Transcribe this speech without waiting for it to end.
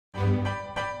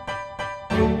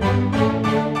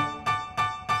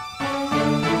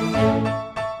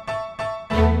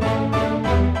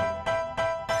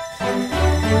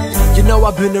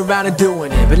I've been around and doing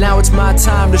it, but now it's my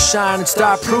time to shine and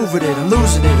start proving it. I'm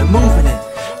losing it, I'm moving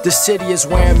it. The city is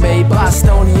where I'm made,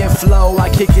 Bostonian flow, I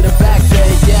kick it in back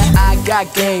day. Yeah, I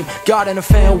got game, God in a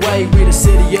fan way. We the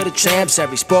city of the champs,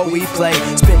 every sport we play.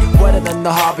 Spit wetter than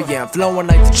the harbor, yeah, I'm flowing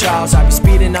like the Charles. I be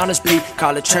speeding on this beat,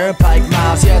 call it Turnpike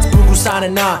Miles. Yeah, it's Bugle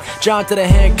signing on, John to the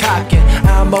Hancock, and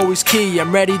I'm always key,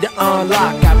 I'm ready to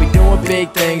unlock. I be doing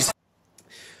big things.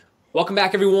 Welcome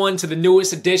back, everyone, to the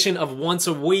newest edition of Once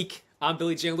a Week. I'm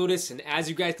Billy J. Ludis, and as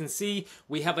you guys can see,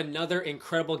 we have another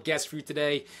incredible guest for you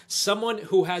today. Someone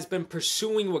who has been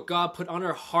pursuing what God put on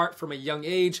her heart from a young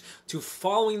age, to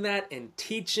following that and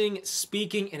teaching,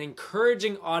 speaking, and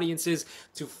encouraging audiences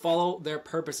to follow their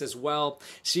purpose as well.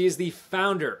 She is the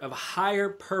founder of Higher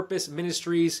Purpose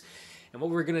Ministries. And what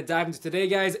we're going to dive into today,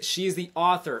 guys, she is the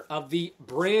author of the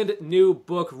brand new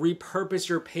book, Repurpose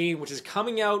Your Pain, which is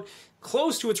coming out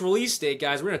close to its release date,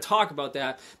 guys. We're going to talk about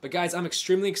that. But, guys, I'm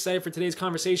extremely excited for today's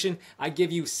conversation. I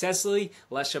give you Cecily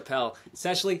Lachapelle.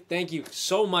 Cecily, thank you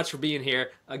so much for being here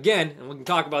again, and we can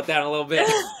talk about that in a little bit.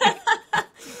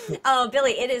 Oh,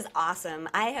 Billy, it is awesome.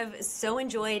 I have so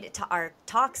enjoyed our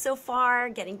talk so far,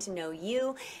 getting to know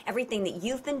you, everything that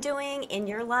you've been doing in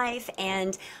your life,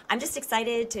 and I'm just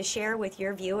excited to share with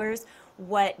your viewers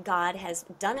what God has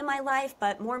done in my life,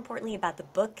 but more importantly about the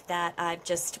book that I've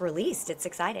just released. It's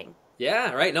exciting.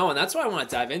 Yeah, right. No, and that's what I want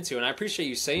to dive into, and I appreciate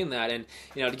you saying that. And,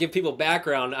 you know, to give people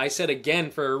background, I said again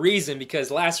for a reason,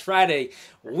 because last Friday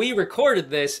we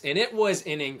recorded this, and it was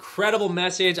an incredible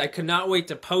message. I could not wait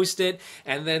to post it,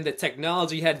 and then the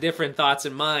technology had different thoughts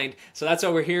in mind. So that's why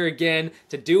we're here again,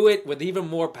 to do it with even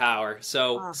more power.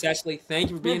 So, Cecily, thank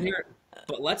you for being here.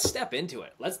 But let's step into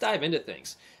it. Let's dive into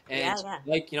things. And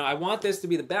like, you know, I want this to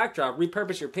be the backdrop,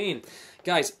 Repurpose Your Pain.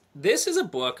 Guys, this is a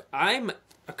book. I'm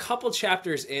a couple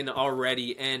chapters in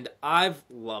already, and I've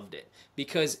loved it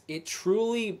because it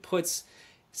truly puts,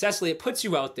 Cecily, it puts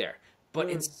you out there, but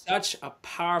in such a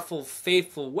powerful,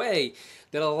 faithful way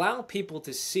that allow people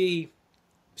to see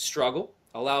struggle,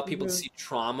 allow people to see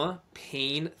trauma,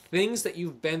 pain, things that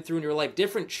you've been through in your life,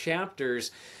 different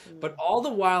chapters, but all the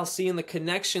while seeing the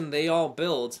connection they all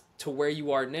build to where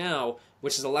you are now,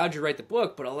 which has allowed you to write the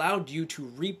book, but allowed you to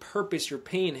repurpose your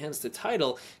pain, hence the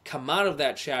title, come out of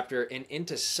that chapter and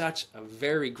into such a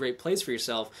very great place for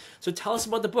yourself. So tell us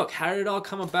about the book. How did it all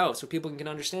come about so people can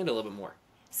understand it a little bit more?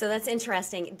 So that's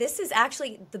interesting. This is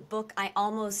actually the book I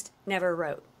almost never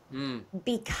wrote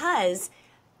because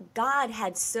God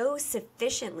had so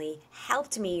sufficiently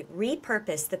helped me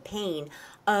repurpose the pain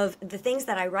of the things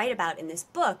that I write about in this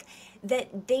book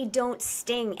that they don't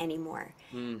sting anymore.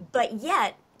 But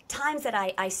yet, times that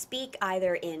I speak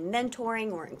either in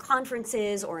mentoring or in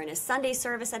conferences or in a Sunday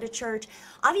service at a church,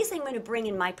 obviously I'm going to bring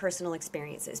in my personal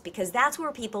experiences because that's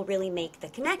where people really make the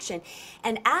connection.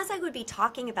 And as I would be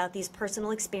talking about these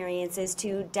personal experiences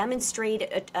to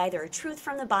demonstrate either a truth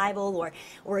from the Bible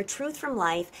or a truth from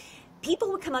life, people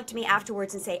would come up to me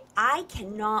afterwards and say, I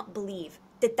cannot believe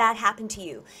that happened to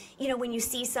you. You know, when you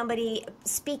see somebody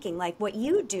speaking like what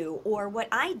you do or what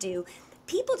I do,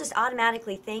 people just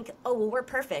automatically think, oh, well, we're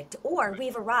perfect, or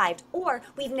we've arrived, or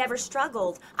we've never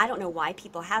struggled. I don't know why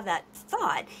people have that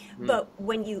thought, but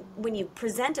when you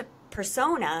present a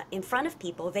persona in front of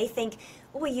people, they think,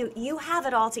 well, you have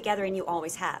it all together and you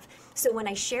always have. So when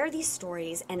I share these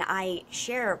stories and I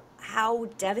share how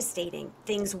devastating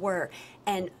things were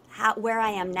and where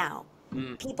I am now,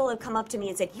 people have come up to me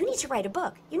and said, you need to write a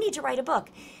book. You need to write a book.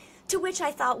 To which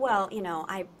I thought, well, you know,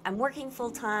 I'm working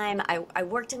full time. I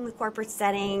worked in the corporate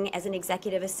setting as an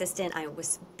executive assistant. I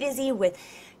was busy with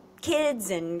kids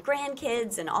and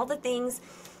grandkids and all the things.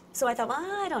 So I thought, well,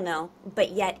 I don't know.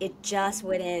 But yet it just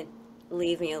wouldn't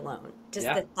leave me alone. Just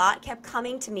the thought kept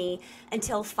coming to me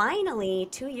until finally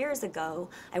 2 years ago,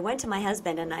 I went to my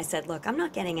husband and I said, look, I'm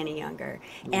not getting any younger.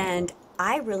 And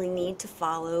I really need to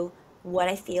follow what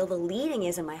I feel the leading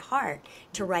is in my heart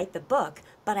to write the book.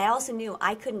 But I also knew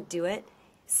I couldn't do it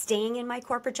staying in my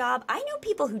corporate job. I know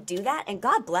people who do that, and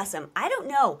God bless them. I don't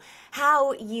know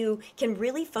how you can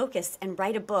really focus and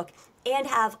write a book and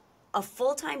have a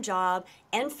full-time job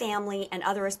and family and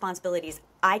other responsibilities.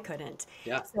 I couldn't.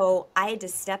 So I had to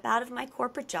step out of my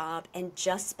corporate job and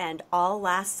just spend all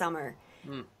last summer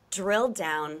drilled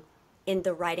down in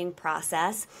the writing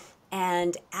process.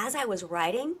 And as I was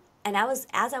writing, and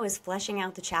as I was fleshing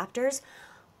out the chapters,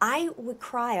 I would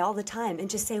cry all the time and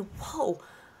just say, whoa,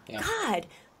 God,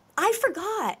 I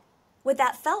forgot what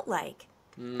that felt like.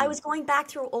 I was going back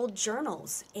through old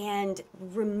journals and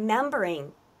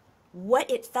remembering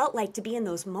what it felt like to be in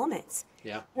those moments.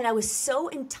 Yeah. And I was so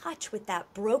in touch with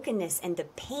that brokenness and the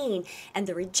pain and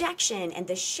the rejection and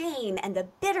the shame and the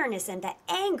bitterness and the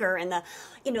anger and the,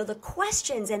 the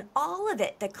questions and all of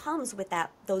it that comes with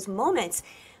those moments.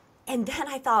 And then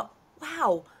I thought,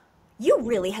 wow, you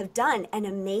really have done an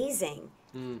amazing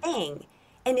thing.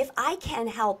 And if I can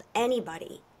help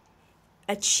anybody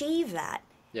achieve that,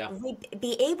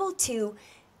 be able to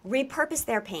repurpose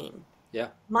their pain. Yeah.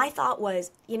 My thought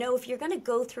was, if you're going to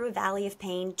go through a valley of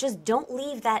pain, just don't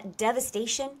leave that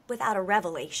devastation without a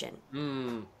revelation.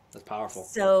 That's powerful.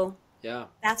 So yeah,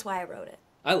 that's why I wrote it.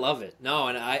 I love it. No,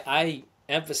 and I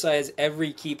emphasize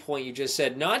every key point you just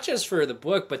said, not just for the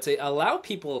book, but to allow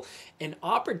people an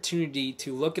opportunity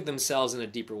to look at themselves in a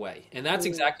deeper way. And that's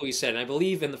exactly what you said. And I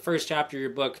believe in the first chapter of your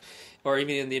book, or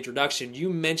even in the introduction, you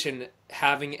mentioned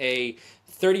having a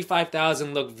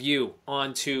 35,000 look view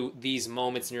onto these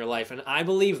moments in your life. And I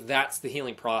believe that's the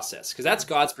healing process, because that's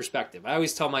God's perspective. I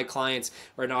always tell my clients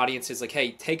or an audience is like,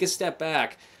 hey, take a step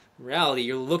back. In reality,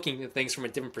 you're looking at things from a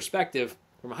different perspective,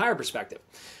 from a higher perspective.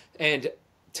 And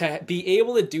to be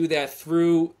able to do that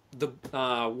through the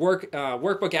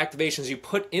workbook activations you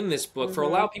put in this book, for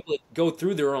allow people to go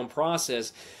through their own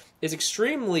process, is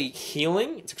extremely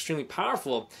healing. It's extremely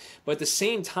powerful. But at the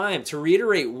same time, to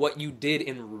reiterate what you did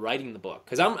in writing the book,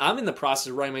 because I'm in the process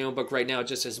of writing my own book right now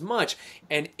just as much,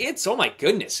 and it's, oh my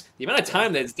goodness, the amount of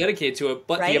time that's dedicated to it,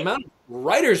 but the amount of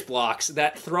writer's blocks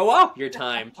that throw off your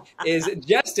time is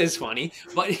just as funny.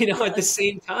 But at the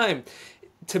same time,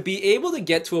 to be able to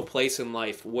get to a place in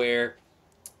life where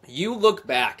you look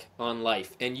back on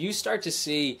life and you start to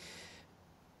see,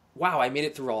 wow, I made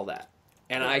it through all that,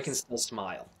 and I can still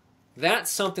smile.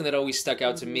 That's something that always stuck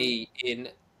out to me in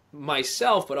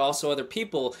myself, but also other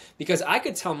people, because I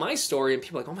could tell my story and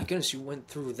people are like, oh my goodness, you went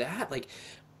through that? Like,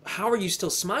 how are you still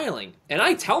smiling? And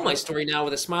I tell my story now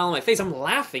with a smile on my face. I'm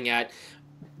laughing at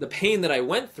the pain that I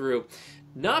went through,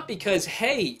 not because,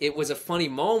 hey, it was a funny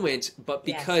moment, but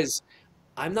because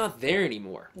I'm not there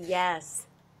anymore. Yes.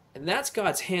 And that's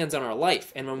God's hands on our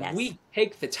life. And when we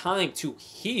take the time to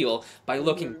heal by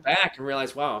looking back and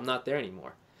realize, wow, I'm not there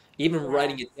anymore. Even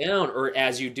writing it down, or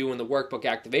as you do in the workbook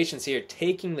activations here,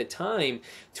 taking the time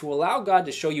to allow God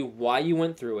to show you why you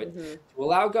went through it, to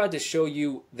allow God to show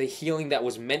you the healing that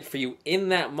was meant for you in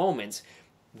that moment.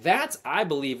 That's, I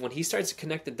believe, when he starts to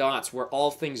connect the dots where all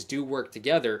things do work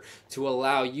together to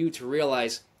allow you to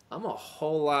realize, I'm a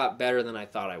whole lot better than I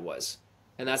thought I was.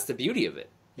 And that's the beauty of it.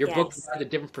 Your book provides a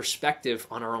different perspective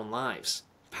on our own lives.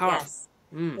 Powerful.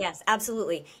 Yes,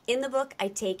 absolutely. In the book, I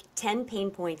take 10 pain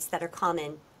points that are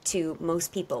common to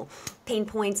most people. Pain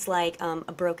points like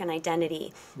a broken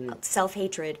identity,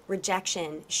 self-hatred,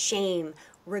 rejection, shame,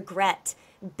 regret,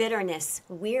 bitterness,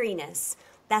 weariness.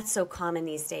 That's so common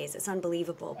these days. It's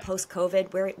unbelievable.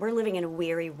 Post-COVID, we're living in a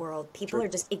weary world. People are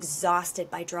just exhausted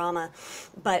by drama.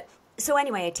 But so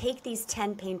anyway, I take these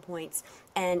 10 pain points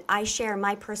and I share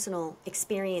my personal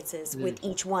experiences with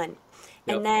each one.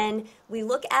 And then we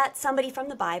look at somebody from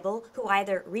the Bible who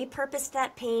either repurposed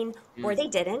that pain or they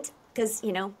didn't, because,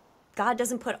 God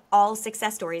doesn't put all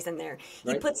success stories in there.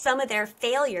 He puts some of their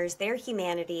failures, their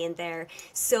humanity in there,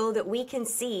 so that we can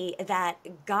see that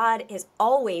God has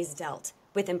always dealt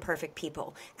with imperfect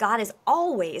people. God has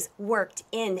always worked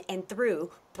in and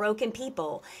through broken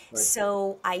people.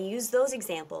 So I use those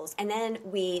examples, and then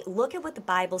we look at what the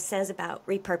Bible says about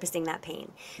repurposing that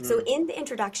pain. So in the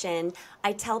introduction,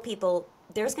 I tell people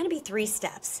there's going to be 3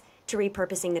 steps to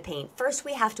repurposing the pain. First,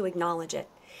 we have to acknowledge it.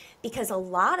 Because a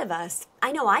lot of us,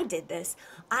 I know I did this,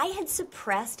 I had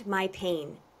suppressed my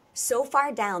pain so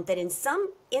far down that in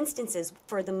some instances,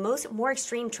 for the more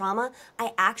extreme trauma,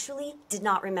 I actually did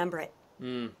not remember it.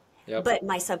 But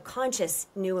my subconscious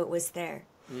knew it was there.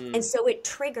 And so it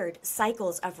triggered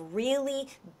cycles of really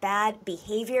bad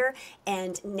behavior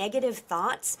and negative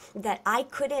thoughts that I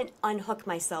couldn't unhook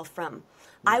myself from.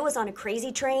 I was on a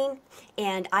crazy train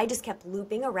and I just kept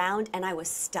looping around and I was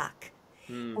stuck.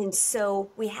 And so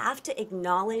we have to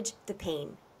acknowledge the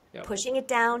pain, pushing it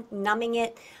down, numbing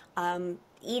it,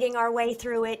 eating our way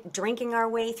through it, drinking our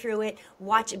way through it,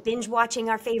 binge watching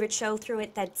our favorite show through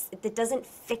it. That doesn't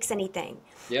fix anything.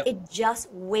 It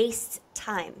just wastes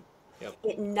time.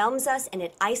 It numbs us and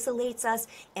it isolates us.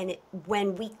 And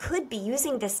when we could be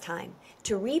using this time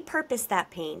to repurpose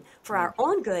that pain for our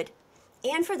own good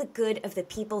and for the good of the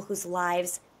people whose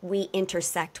lives we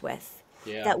intersect with,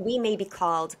 that we may be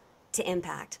called to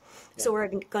impact. So we're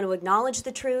going to acknowledge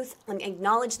the truth,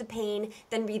 acknowledge the pain,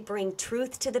 then we bring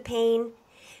truth to the pain,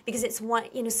 because it's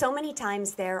so many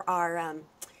times there are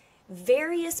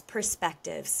various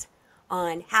perspectives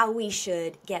on how we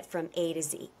should get from A to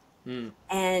Z.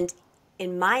 And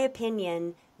in my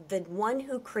opinion, the one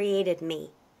who created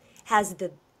me has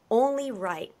the only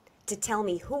right to tell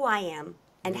me who I am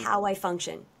and how I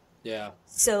function. Yeah.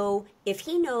 So if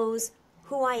he knows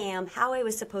who I am, how I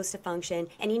was supposed to function,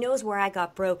 and he knows where I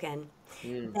got broken,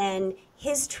 then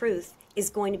his truth is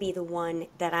going to be the one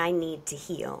that I need to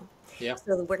heal. Yeah.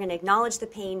 So we're going to acknowledge the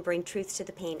pain, bring truth to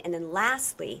the pain, and then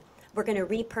lastly, we're going to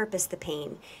repurpose the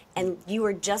pain. And you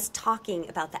were just talking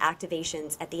about the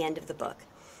activations at the end of the book.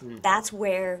 That's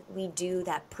where we do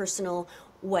that personal,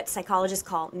 what psychologists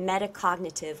call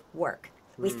metacognitive work.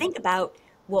 We think about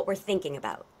what we're thinking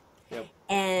about. Yep.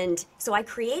 And so I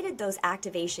created those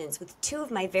activations with two of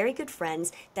my very good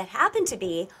friends that happen to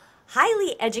be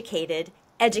highly educated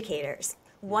educators.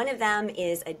 One of them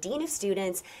is a dean of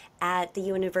students at the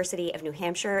University of New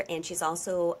Hampshire, and she's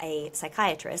also a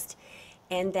psychiatrist.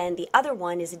 And then the other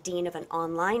one is a dean of an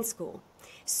online school.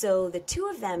 So the two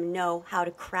of them know how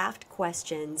to craft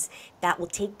questions that will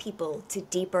take people to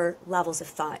deeper levels of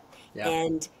thought. Yeah.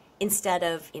 And instead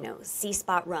of, see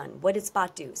Spot run, what did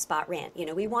Spot do? Spot ran.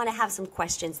 We want to have some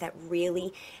questions that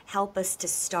really help us to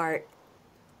start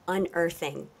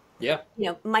unearthing. Yeah.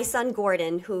 My son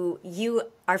Gordon, who you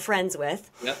are friends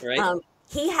with, right.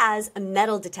 He has a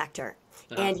metal detector.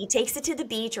 And he takes it to the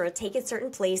beach or take it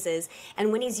certain places.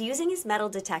 And when he's using his metal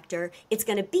detector, it's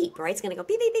going to beep, right? It's going to go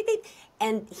beep, beep, beep, beep.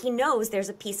 And he knows there's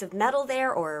a piece of metal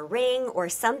there or a ring or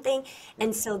something.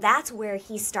 And so that's where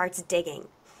he starts digging.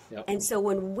 Yep. And so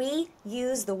when we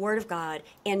use the Word of God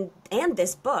and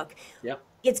this book, Yep.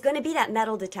 it's going to be that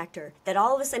metal detector that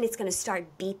all of a sudden it's going to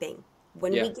start beeping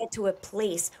when Yeah. we get to a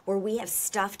place where we have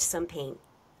stuffed some pain.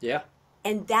 Yeah.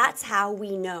 And that's how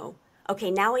we know, okay,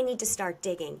 now I need to start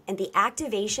digging. And the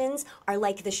activations are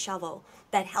like the shovel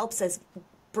that helps us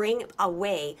pull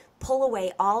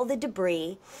away all the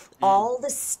debris, all the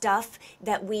stuff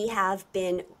that we have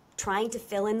been trying to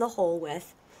fill in the hole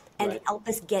with, and Right. help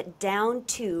us get down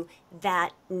to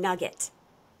that nugget,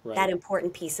 Right. that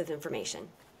important piece of information.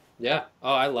 Yeah.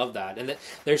 Oh, I love that. And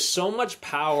there's so much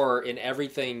power in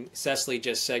everything Cecily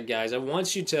just said, guys. I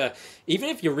want you to, even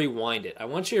if you rewind it, I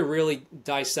want you to really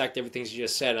dissect everything she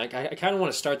just said. And I kind of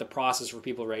want to start the process for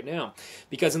people right now.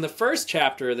 Because in the first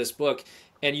chapter of this book,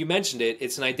 and you mentioned it,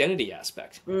 it's an identity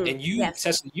aspect. And you, yes.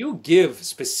 Cecily, you give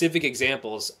specific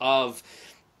examples of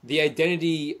the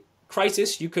identity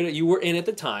crisis you were in at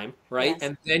the time, right? Yes.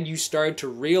 And then you started to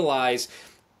realize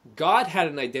God had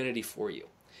an identity for you.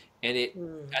 And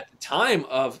at the time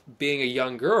of being a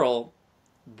young girl,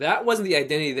 that wasn't the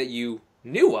identity that you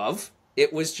knew of.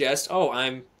 It was just,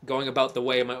 I'm going about the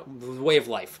way of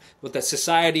life. What the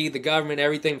society, the government,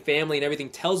 everything, family, and everything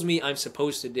tells me I'm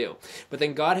supposed to do. But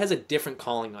then God has a different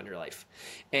calling on your life.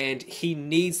 And he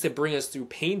needs to bring us through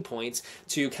pain points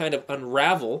to kind of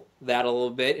unravel that a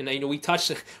little bit. And we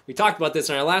talked about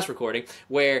this in our last recording,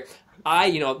 where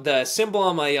the symbol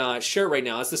on my shirt right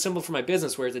now, it's the symbol for my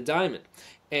business, where it's a diamond.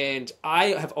 And I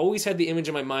have always had the image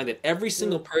in my mind that every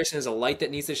single person is a light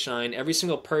that needs to shine. Every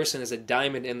single person is a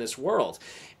diamond in this world.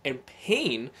 And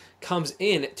pain comes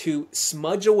in to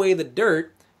smudge away the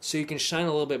dirt so you can shine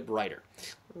a little bit brighter.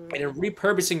 And in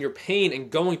repurposing your pain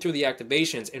and going through the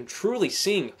activations and truly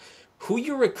seeing who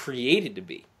you were created to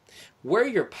be, where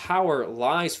your power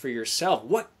lies for yourself,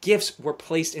 what gifts were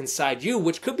placed inside you,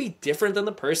 which could be different than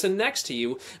the person next to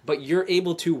you, but you're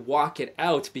able to walk it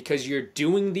out because you're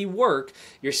doing the work.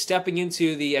 You're stepping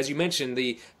into the, as you mentioned,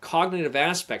 the cognitive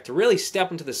aspect, to really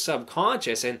step into the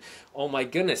subconscious. And oh my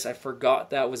goodness, I forgot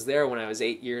that was there when I was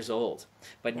 8 years old.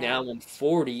 But now I'm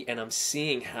 40 and I'm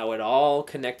seeing how it all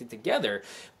connected together.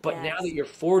 But now that you're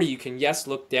 40, you can,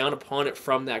 look down upon it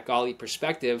from that godly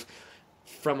perspective,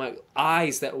 from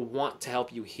eyes that want to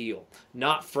help you heal,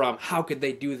 not from how could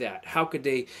they do that, how could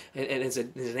they, and it's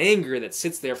an anger that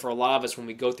sits there for a lot of us when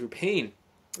we go through pain.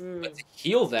 But to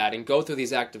heal that and go through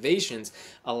these activations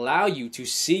allow you to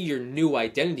see your new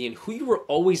identity and who you were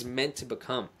always meant to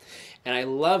become. And I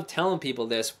love telling people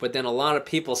this, but then a lot of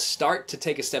people start to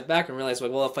take a step back and realize,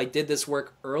 well, if I did this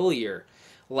work earlier,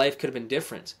 life could have been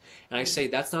different. And I say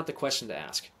that's not the question to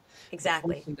ask.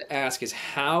 Exactly. The question to ask is,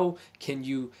 how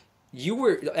can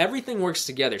everything works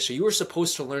together. So you were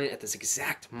supposed to learn it at this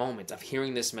exact moment of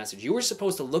hearing this message. You were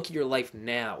supposed to look at your life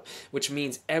now, which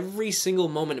means every single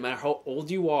moment, no matter how old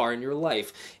you are in your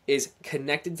life, is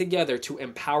connected together to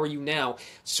empower you now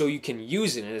so you can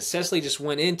use it. And as Cecily just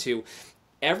went into,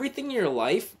 everything in your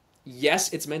life,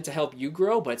 yes, it's meant to help you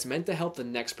grow, but it's meant to help the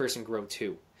next person grow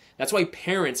too. That's why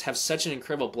parents have such an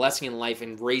incredible blessing in life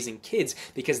in raising kids,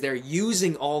 because they're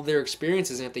using all their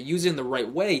experiences, and if they use it in the right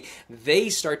way, they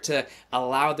start to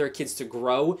allow their kids to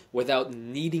grow without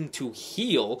needing to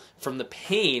heal from the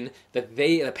pain that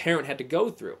the parent had to go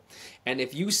through. And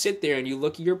if you sit there and you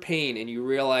look at your pain and you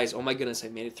realize, oh my goodness, I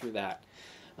made it through that.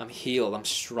 I'm healed. I'm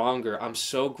stronger. I'm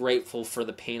so grateful for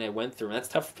the pain I went through. And that's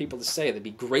tough for people to say. They'd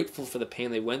be grateful for the pain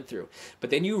they went through.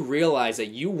 But then you realize that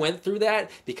you went through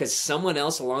that because someone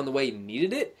else along the way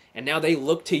needed it. And now they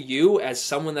look to you as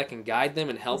someone that can guide them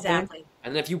and help them.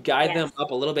 And then if you guide them up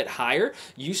a little bit higher,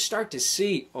 you start to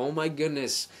see, oh my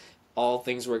goodness, all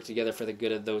things work together for the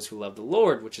good of those who love the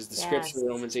Lord, which is the scripture,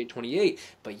 Romans 8:28.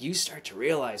 But you start to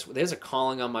realize, well, there's a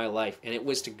calling on my life, and it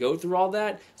was to go through all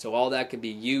that, so all that could be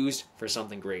used for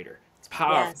something greater. It's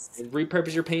powerful. And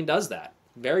Repurpose Your Pain does that.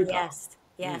 Very powerful.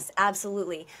 Yes,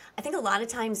 absolutely. I think a lot of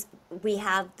times we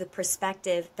have the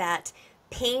perspective that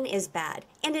pain is bad.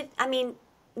 And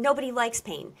nobody likes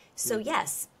pain. So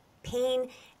yes, pain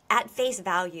at face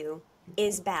value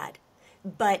is bad.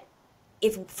 But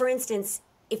if, for instance,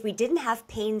 if we didn't have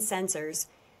pain sensors,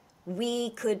 we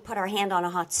could put our hand on a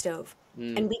hot stove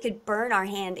and we could burn our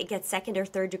hand and get 2nd or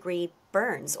 3rd degree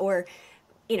burns, or,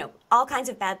 all kinds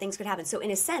of bad things could happen. So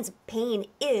in a sense, pain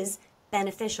is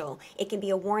beneficial. It can be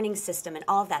a warning system and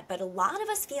all of that. But a lot of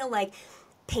us feel like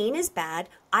pain is bad.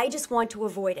 I just want to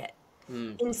avoid it.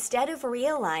 Instead of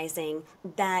realizing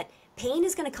that pain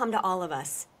is going to come to all of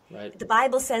us. Right. The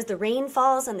Bible says the rain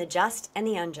falls on the just and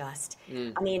the unjust.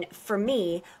 For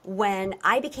me, when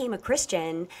I became a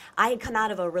Christian, I had come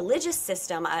out of a religious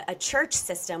system, a church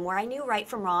system where I knew right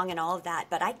from wrong and all of that,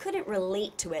 but I couldn't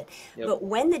relate to it. But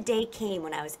when the day came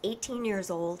when I was 18 years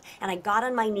old and I got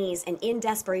on my knees and in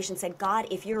desperation said, God,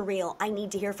 if you're real, I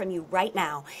need to hear from you right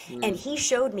now. And he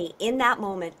showed me in that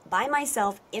moment by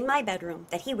myself in my bedroom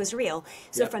that he was real.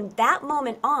 So from that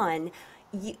moment on,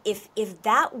 if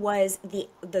that was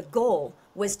the goal,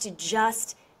 was to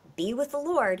just be with the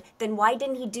Lord, then why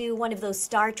didn't he do one of those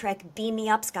Star Trek beam me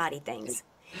up Scotty things?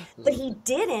 But he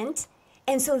didn't.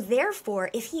 And so therefore,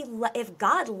 if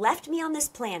God left me on this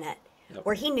planet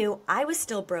where he knew I was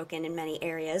still broken in many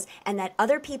areas and that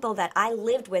other people that I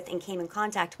lived with and came in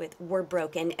contact with were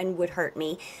broken and would hurt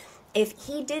me, if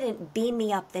he didn't beam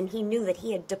me up, then he knew that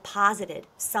he had deposited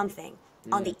something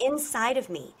on the inside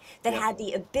of me that had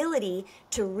the ability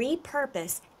to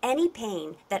repurpose any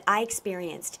pain that I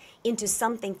experienced into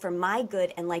something for my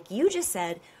good and, like you just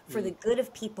said, for the good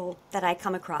of people that I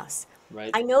come across. Right.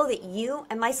 I know that you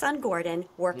and my son Gordon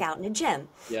work out in a gym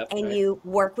and you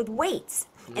work with weights.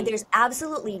 And there's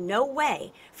absolutely no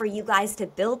way for you guys to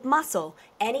build muscle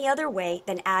any other way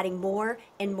than adding more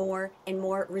and more and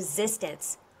more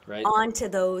resistance onto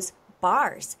those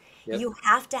bars. You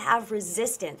have to have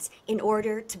resistance in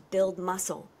order to build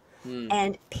muscle.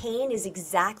 And pain is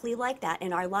exactly like that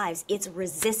in our lives. It's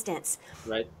resistance.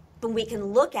 Right. But we can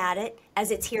look at it as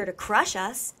it's here to crush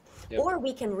us, or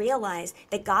we can realize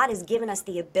that God has given us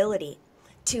the ability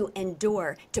to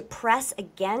endure, to press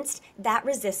against that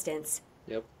resistance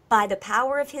by the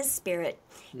power of his Spirit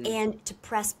and to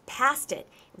press past it,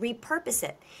 repurpose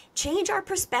it, change our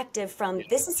perspective from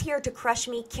this is here to crush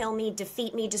me, kill me,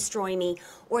 defeat me, destroy me,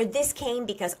 or this came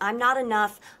because I'm not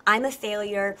enough, I'm a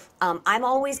failure, I'm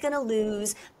always going to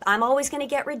lose, I'm always going to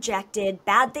get rejected,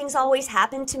 bad things always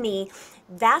happen to me.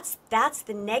 That's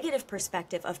the negative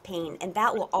perspective of pain, and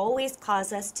that will always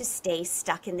cause us to stay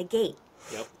stuck in the gate.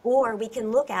 Or we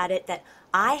can look at it that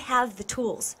I have the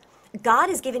tools. God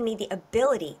has given me the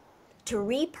ability to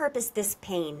repurpose this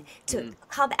pain to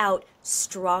come out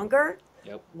stronger,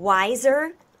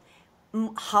 wiser,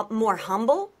 more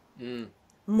humble,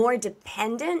 more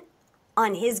dependent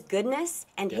on his goodness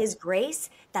and his grace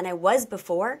than I was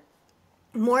before,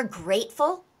 more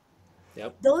grateful.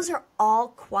 Those are all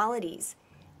qualities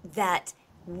that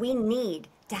we need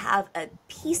to have a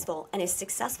peaceful and a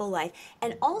successful life,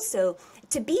 and also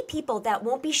to be people that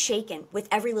won't be shaken with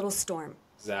every little storm.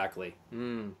 Exactly.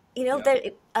 You know,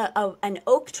 that an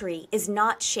oak tree is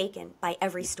not shaken by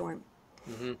every storm.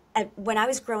 When I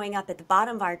was growing up, at the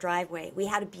bottom of our driveway, we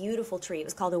had a beautiful tree. It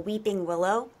was called a weeping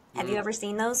willow. Have you ever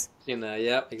seen those? Seen that,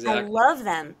 yeah, exactly. I love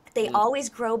them. They always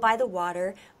grow by the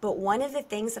water, but one of the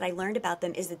things that I learned about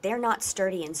them is that they're not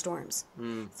sturdy in storms.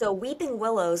 So weeping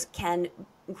willows can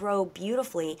grow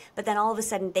beautifully, but then all of a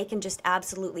sudden they can just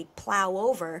absolutely plow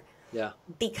over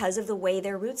because of the way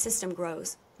their root system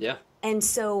grows. And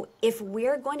so if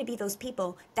we're going to be those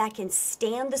people that can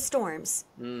stand the storms,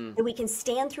 that we can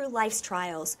stand through life's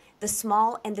trials, the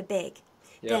small and the big,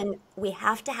 then we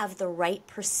have to have the right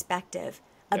perspective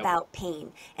about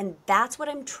pain. And that's what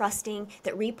I'm trusting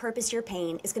that Repurpose Your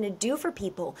Pain is going to do for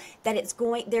people, that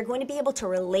they're going to be able to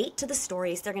relate to the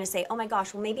stories. They're going to say, oh my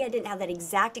gosh, well, maybe I didn't have that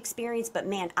exact experience, but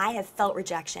man, I have felt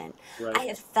rejection. Right. I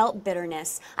have felt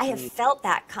bitterness. I have felt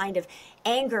that kind of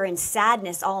anger and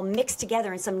sadness all mixed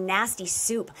together in some nasty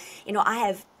soup. You know,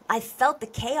 I've felt the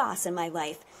chaos in my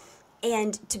life.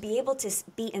 And to be able to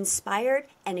be inspired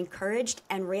and encouraged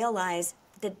and realize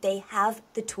that they have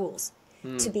the tools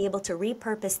to be able to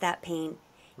repurpose that pain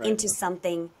into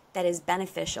something that is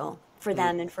beneficial for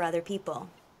them and for other people.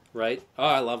 Right? Oh,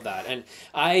 I love that. And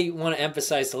I want to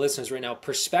emphasize to listeners right now,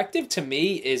 perspective to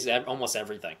me is almost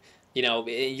everything. You know,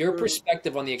 your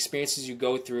perspective on the experiences you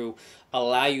go through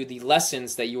allow you the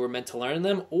lessons that you were meant to learn in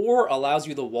them, or allows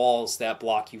you the walls that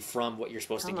block you from what you're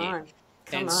supposed to gain.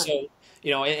 Come on. So,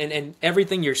 you know, and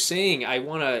everything you're saying, I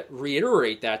want to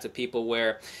reiterate that to people,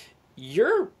 where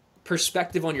your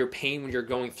perspective on your pain when you're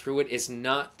going through it is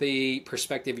not the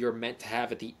perspective you're meant to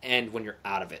have at the end when you're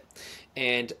out of it.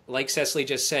 And like Cecily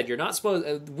just said, you're not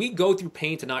supposed, we go through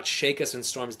pain to not shake us in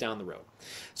storms down the road.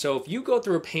 So if you go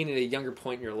through a pain at a younger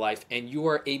point in your life and you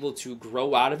are able to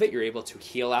grow out of it, you're able to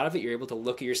heal out of it, you're able to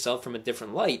look at yourself from a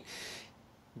different light,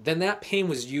 then that pain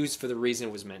was used for the reason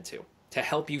it was meant to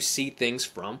help you see things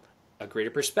from a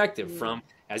greater perspective, from,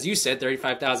 as you said,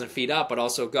 35,000 feet up, but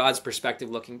also God's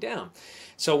perspective looking down.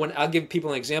 So when I'll give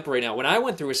people an example right now, when I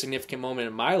went through a significant moment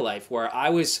in my life where I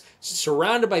was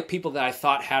surrounded by people that I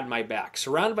thought had my back,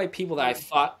 surrounded by people that I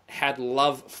thought had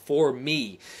love for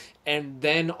me, and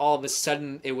then all of a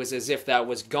sudden it was as if that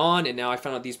was gone, and now I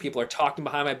found out these people are talking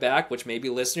behind my back, which maybe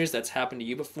listeners, that's happened to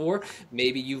you before.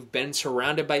 Maybe you've been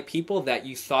surrounded by people that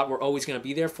you thought were always going to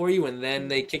be there for you, and then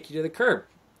they kick you to the curb.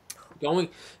 Going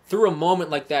through a moment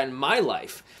like that in my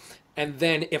life, and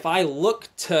then if I look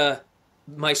to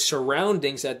my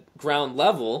surroundings at ground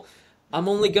level, I'm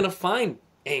only going to find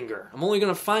anger. I'm only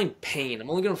going to find pain. I'm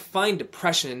only going to find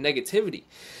depression and negativity.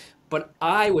 But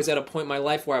I was at a point in my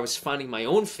life where I was finding my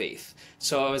own faith.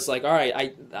 So I was like, all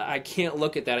right, I can't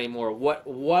look at that anymore.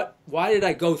 Why did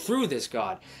I go through this,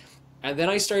 God? And then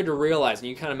I started to realize, and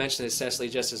you kind of mentioned this, Cecily,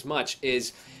 just as much,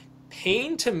 is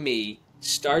pain to me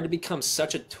started to become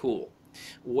such a tool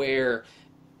where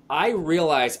I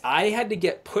realized I had to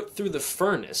get put through the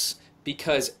furnace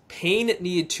because pain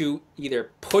needed to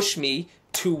either push me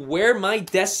to where my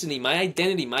destiny, my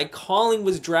identity, my calling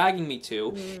was dragging me to.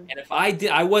 And if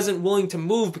I wasn't willing to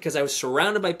move because I was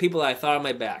surrounded by people that I thought on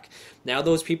my back. Now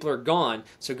those people are gone.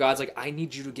 So God's like, I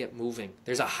need you to get moving.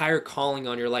 There's a higher calling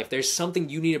on your life. There's something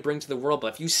you need to bring to the world.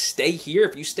 But if you stay here,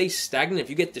 if you stay stagnant, if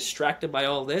you get distracted by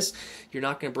all this, you're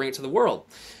not going to bring it to the world.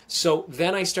 So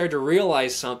then I started to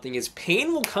realize something is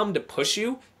pain will come to push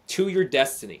you to your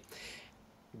destiny.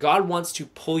 God wants to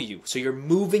pull you, so you're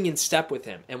moving in step with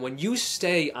him. And when you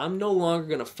stay, I'm no longer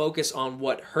going to focus on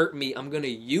what hurt me. I'm going to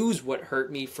use what hurt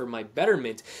me for my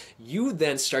betterment. You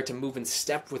then start to move in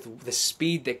step with the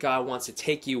speed that God wants to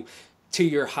take you to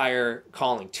your higher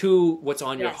calling, to what's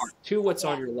on your heart, to what's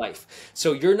on your life.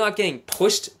 So you're not getting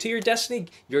pushed to your destiny.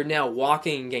 You're now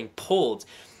walking and getting pulled.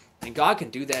 And God can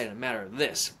do that in a matter of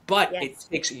this. But it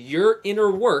takes your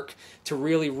inner work to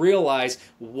really realize,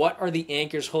 what are the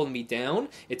anchors holding me down?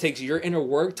 It takes your inner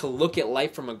work to look at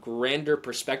life from a grander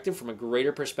perspective, from a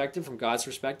greater perspective, from God's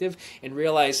perspective, and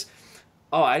realize,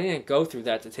 oh, I didn't go through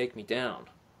that to take me down.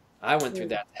 I went through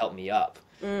that to help me up.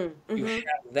 You have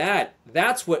that.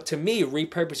 That's what, to me,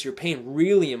 Repurpose Your Pain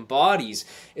really embodies,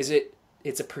 is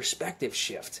it's a perspective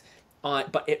shift.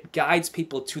 But it guides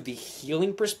people to the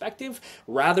healing perspective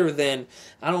rather than,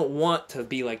 I don't want to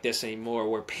be like this anymore,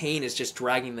 where pain is just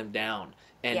dragging them down.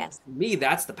 And for me,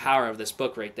 that's the power of this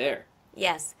book right there.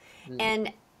 Yes.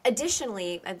 And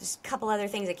additionally, just a couple other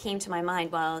things that came to my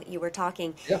mind while you were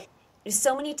talking. Yeah.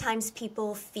 So many times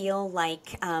people feel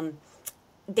like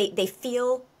they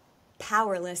feel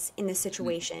powerless in this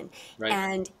situation. Right.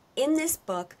 And in this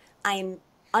book, I'm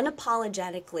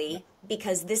unapologetically,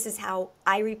 because this is how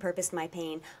I repurposed my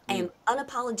pain, I am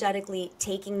unapologetically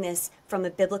taking this from a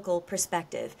biblical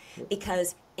perspective,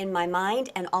 because in my mind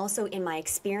and also in my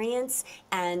experience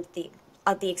and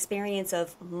the experience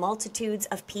of multitudes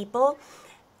of people,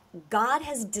 God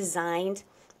has designed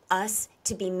us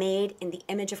to be made in the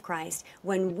image of Christ.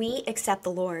 When we accept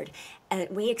the Lord and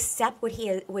we accept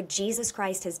what Jesus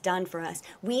Christ has done for us,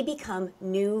 we become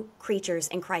new creatures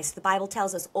in Christ. The Bible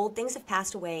tells us old things have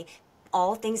passed away,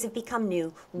 all things have become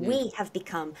new. We have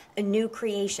become a new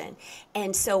creation.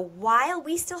 And so while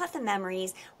we still have the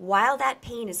memories, while that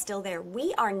pain is still there,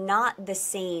 we are not the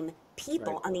same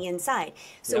people on the inside.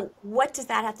 So what does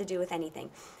that have to do with anything?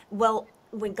 Well,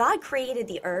 when God created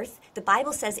the earth, the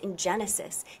Bible says in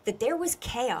Genesis that there was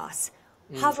chaos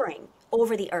hovering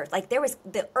over the earth. Like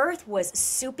the earth was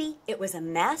soupy. It was a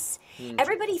mess.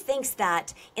 Everybody thinks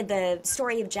that in the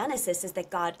story of Genesis is that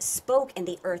God spoke and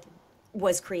the earth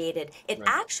was created. It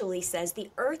actually says the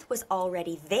earth was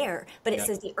already there, but it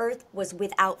says the earth was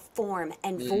without form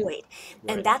and void.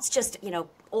 And that's just,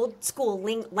 old school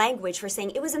language for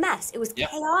saying it was a mess. It was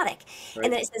chaotic. And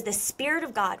then it says the Spirit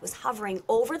of God was hovering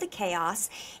over the chaos,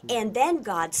 and then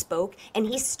God spoke, and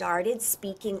he started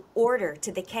speaking order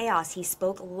to the chaos. He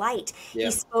spoke light.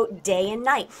 He spoke day and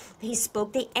night. He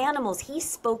spoke the animals. He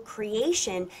spoke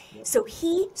creation. So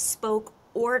he spoke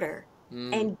order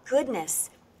and goodness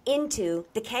into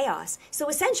the chaos. So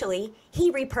essentially,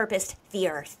 he repurposed the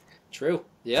earth. True.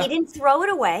 Yeah. He didn't throw it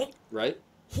away. Right.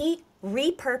 He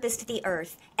repurposed the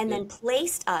earth and then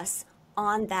placed us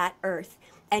on that earth.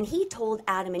 And he told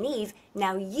Adam and Eve,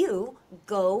 now you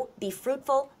go, be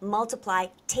fruitful, multiply,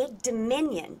 take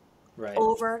dominion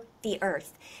over the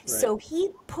earth. So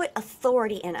he put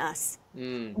authority in us.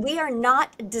 We are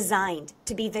not designed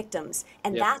to be victims.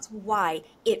 And that's why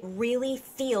it really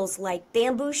feels like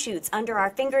bamboo shoots under our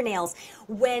fingernails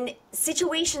when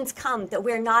situations come that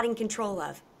we're not in control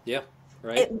of. Yeah,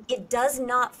 right. It does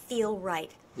not feel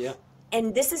right. Yeah.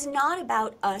 And this is not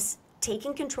about us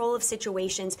taking control of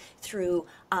situations through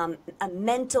a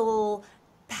mental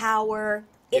power.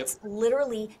 It's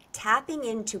literally tapping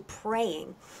into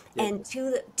praying and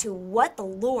to what the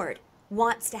Lord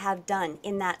wants to have done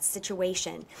in that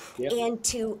situation, and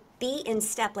to be in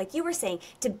step, like you were saying,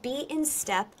 to be in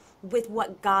step with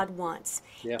what God wants.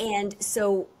 And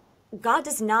so God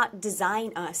does not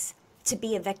design us to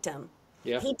be a victim.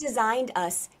 He designed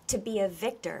us to be a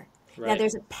victor. Now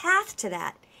there's a path to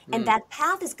that, and that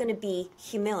path is going to be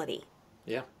humility.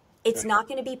 It's not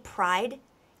going to be pride.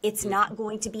 It's not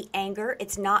going to be anger.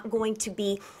 It's not going to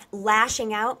be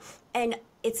lashing out. And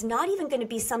it's not even going to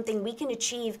be something we can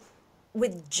achieve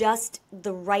with just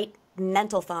the right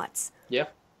mental thoughts.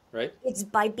 It's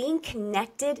by being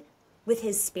connected with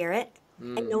his Spirit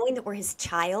and knowing that we're his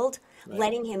child,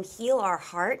 letting him heal our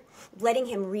heart, letting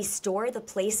him restore the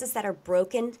places that are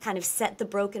broken, kind of set the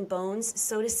broken bones,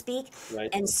 so to speak,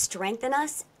 and strengthen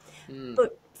us.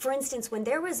 But for instance, when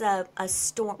there was a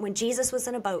storm, when Jesus was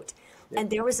in a boat, and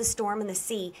there was a storm in the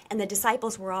sea, and the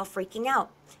disciples were all freaking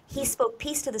out, he spoke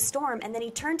peace to the storm, and then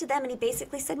he turned to them and he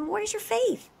basically said, where's your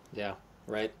faith?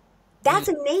 That's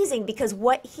amazing, because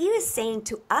what he is saying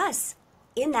to us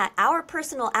in that, our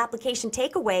personal application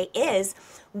takeaway is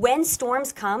when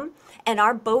storms come and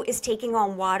our boat is taking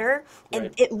on water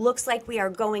and it looks like we are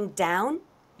going down,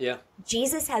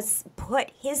 Jesus has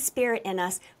put his Spirit in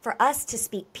us for us to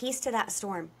speak peace to that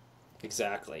storm.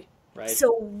 Exactly.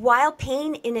 So while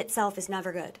pain in itself is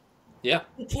never good, you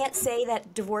can't say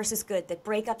that divorce is good, that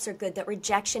breakups are good, that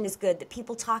rejection is good, that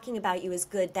people talking about you is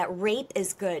good, that rape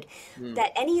is good,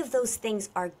 that any of those things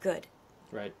are good.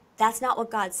 That's not what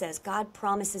God says. God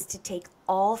promises to take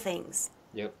all things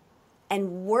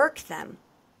and work them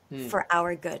for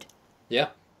our good. I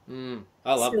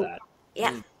love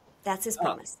that. That's his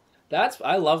promise.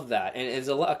 I love that. And there's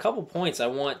a couple points I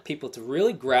want people to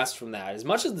really grasp from that. As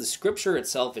much as the scripture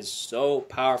itself is so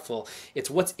powerful, it's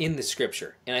what's in the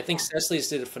scripture. And I think Cecily's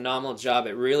did a phenomenal job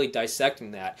at really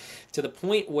dissecting that to the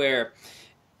point where,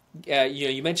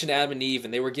 you mentioned Adam and Eve,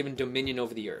 and they were given dominion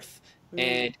over the earth.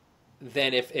 And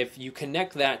then if you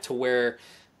connect that to where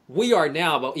we are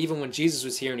now, but even when Jesus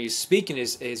was here and he's speaking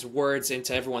his words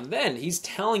into everyone, then he's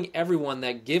telling everyone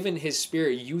that given his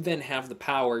Spirit, you then have the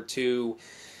power to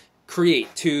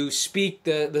create, to speak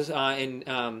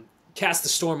and cast the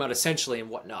storm out, essentially, and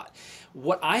whatnot.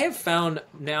 What I have found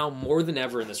now more than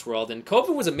ever in this world, and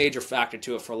COVID was a major factor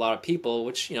to it for a lot of people,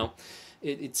 which,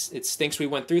 it stinks we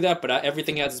went through that, but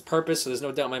everything has its purpose, so there's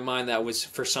no doubt in my mind that was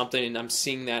for something, and I'm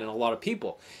seeing that in a lot of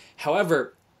people.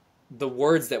 However, the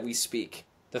words that we speak,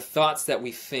 the thoughts that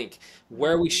we think,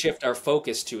 where we shift our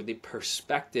focus to, the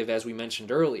perspective, as we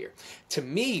mentioned earlier. To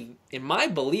me, in my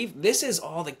belief, this is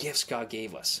all the gifts God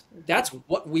gave us. That's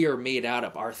what we are made out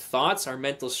of. Our thoughts, our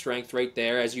mental strength right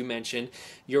there, as you mentioned,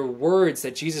 your words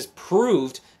that Jesus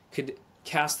proved could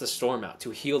cast the storm out,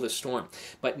 to heal the storm.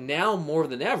 But now more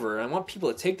than ever, and I want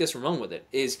people to take this and run with it,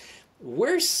 is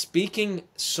we're speaking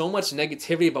so much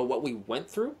negativity about what we went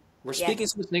through. We're speaking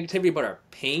so much negativity about our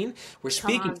pain. We're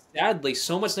speaking, sadly,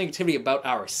 so much negativity about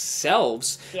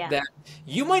ourselves that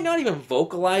you might not even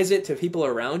vocalize it to people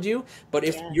around you. But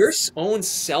if your own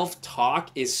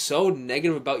self-talk is so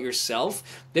negative about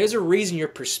yourself, there's a reason your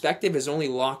perspective is only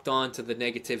locked on to the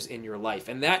negatives in your life.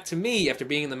 And that, to me, after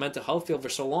being in the mental health field for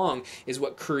so long, is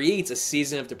what creates a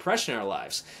season of depression in our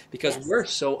lives. Because we're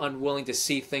so unwilling to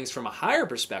see things from a higher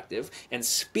perspective and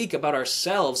speak about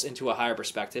ourselves into a higher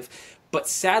perspective. But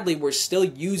sadly, we're still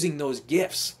using those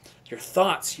gifts, your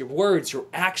thoughts, your words, your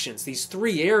actions, these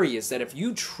three areas that if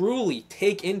you truly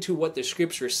take into what the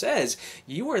scripture says,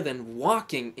 you are then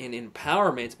walking in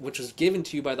empowerment, which was given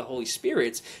to you by the Holy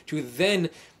Spirit, to then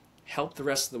help the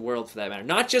rest of the world for that matter.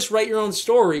 Not just write your own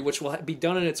story, which will be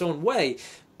done in its own way,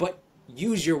 but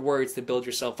use your words to build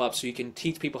yourself up so you can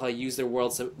teach people how to use their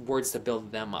words to build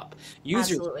them up. Use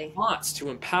your thoughts to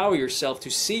empower yourself,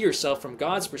 to see yourself from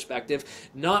God's perspective,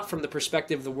 not from the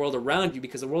perspective of the world around you,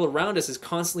 because the world around us is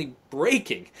constantly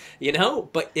breaking, you know?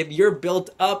 But if you're built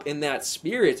up in that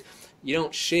spirit, you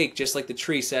don't shake, just like the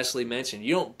tree Cecily mentioned.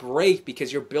 You don't break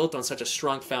because you're built on such a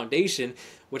strong foundation,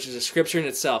 which is a scripture in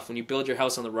itself, when you build your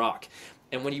house on the rock.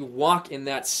 And when you walk in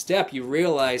that step, you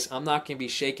realize, I'm not going to be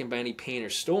shaken by any pain or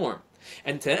storm.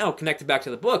 And to now connect it back to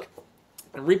the book,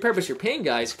 and Repurpose Your Pain,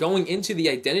 guys, going into the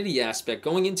identity aspect,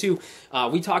 going into,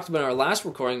 we talked about in our last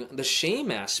recording, the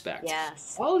shame aspect.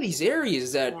 Yes. All of these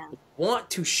areas that want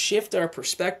to shift our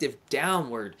perspective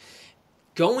downward.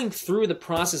 Going through the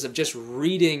process of just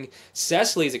reading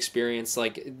Cecily's experience,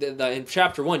 like in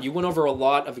chapter 1, you went over a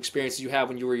lot of experiences you had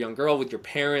when you were a young girl with your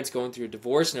parents, going through a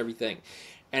divorce and everything.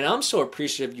 And I'm so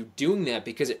appreciative of you doing that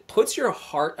because it puts your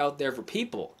heart out there for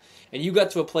people. And you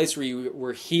got to a place where you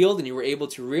were healed and you were able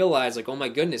to realize, like, oh my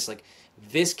goodness, like,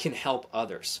 this can help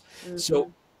others. Mm-hmm.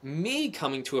 So me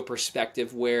coming to a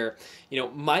perspective where, you know,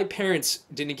 my parents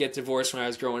didn't get divorced when I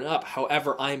was growing up.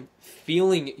 However, I'm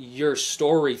feeling your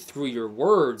story through your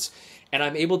words, and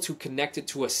I'm able to connect it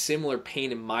to a similar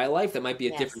pain in my life that might be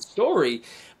a different story,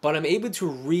 but I'm able to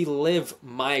relive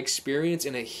my experience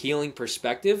in a healing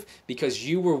perspective because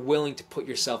you were willing to put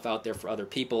yourself out there for other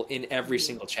people in every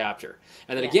single chapter.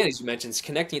 And then again, as you mentioned, it's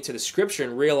connecting it to the scripture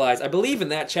and realize, I believe in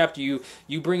that chapter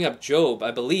you bring up Job,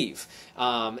 I believe,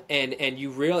 and you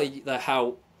really,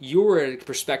 how you were at a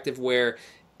perspective where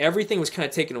everything was kind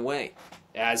of taken away.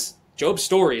 As Job's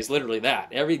story is literally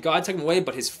that. God took him away,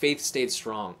 but his faith stayed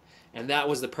strong. And that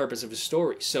was the purpose of his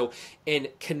story. So in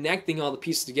connecting all the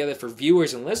pieces together for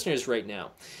viewers and listeners right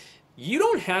now, you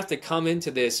don't have to come into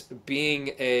this being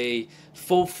a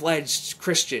full-fledged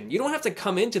Christian. You don't have to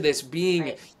come into this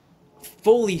being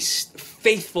fully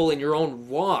faithful in your own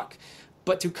walk,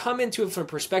 but to come into it from a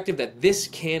perspective that this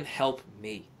can help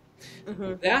me.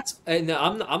 Mm-hmm. That's, no,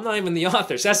 I'm not even the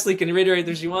author. Cecily can reiterate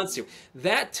if she wants to.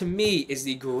 That, to me, is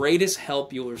the greatest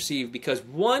help you'll receive because,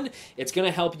 one, it's going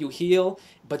to help you heal,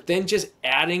 but then just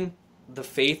adding the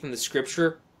faith in the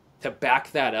scripture to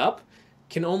back that up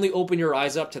can only open your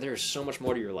eyes up to there's so much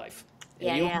more to your life.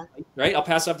 Right? I'll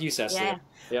pass it off to you, Cecily.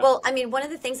 Yeah. Well, I mean, one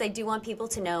of the things I do want people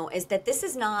to know is that this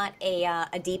is not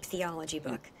a deep theology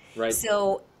book. Right.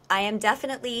 So I am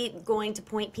definitely going to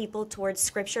point people towards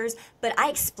scriptures, but I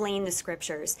explain the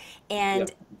scriptures.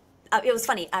 And it was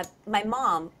funny. My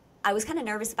mom, I was kind of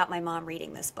nervous about my mom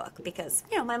reading this book because,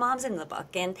 you know, my mom's in the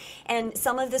book. And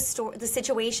some of the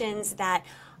situations that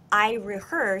I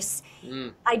rehearse,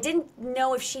 I didn't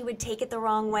know if she would take it the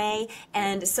wrong way.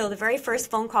 And so the very first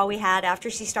phone call we had after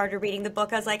she started reading the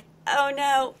book, I was like, oh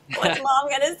no, what's mom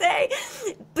going to say?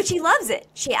 But she loves it.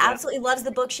 She absolutely loves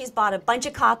the book. She's bought a bunch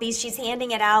of copies. She's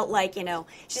handing it out like, you know,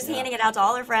 she's handing it out to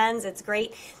all her friends. It's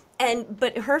great.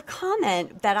 But her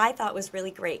comment that I thought was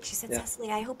really great, she said,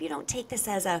 Cecily, I hope you don't take this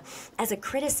as a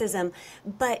criticism,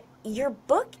 but your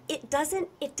book, it doesn't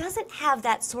have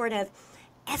that sort of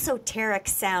esoteric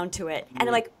sound to it. And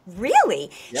I'm like, really?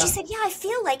 She said, I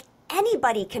feel like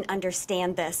anybody can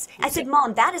understand this. I said,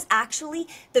 Mom, that is actually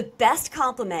the best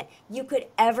compliment you could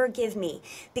ever give me.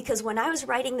 Because when I was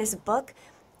writing this book,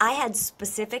 I had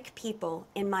specific people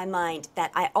in my mind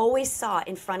that I always saw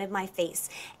in front of my face.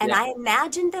 And I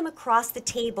imagined them across the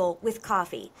table with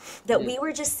coffee, that we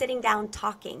were just sitting down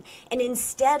talking. And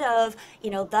instead of, you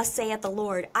know, thus saith the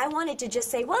Lord, I wanted to just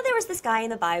say, well, there was this guy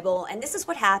in the Bible, and this is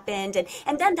what happened,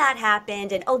 and then that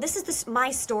happened, and oh, this is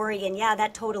my story, and yeah,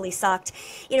 that totally sucked.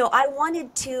 You know, I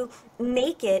wanted to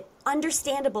make it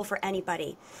understandable for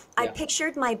anybody. I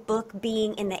pictured my book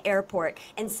being in the airport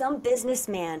and some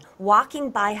businessman walking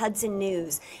by Hudson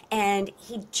News, and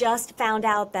he just found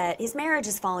out that his marriage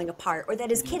is falling apart or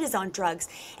that his kid is on drugs,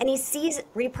 and he sees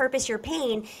Repurpose Your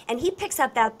Pain, and he picks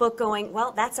up that book going,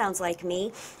 well, that sounds like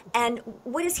me. And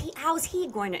how is he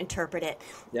going to interpret it?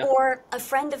 Or a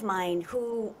friend of mine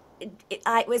who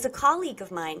it was a colleague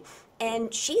of mine,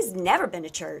 and she's never been to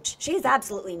church. She has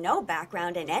absolutely no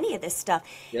background in any of this stuff.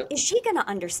 Yep. Is she going to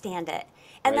understand it?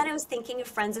 And Right. then I was thinking of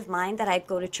friends of mine that I'd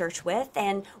go to church with,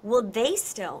 and will they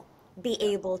still be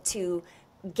able to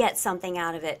get something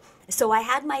out of it? So I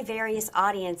had my various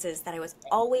audiences that I was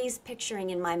always picturing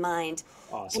in my mind.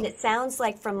 Awesome. And it sounds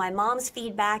like from my mom's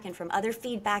feedback and from other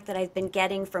feedback that I've been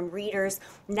getting from readers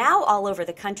now all over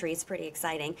the country, it's pretty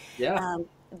exciting. Yeah.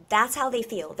 That's how they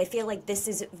feel. They feel like this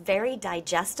is very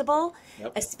digestible,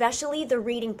 Yep. especially the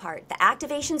reading part. The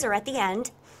activations are at the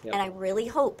end, Yep. and I really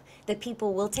hope that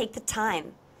people will take the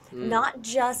time, not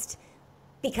just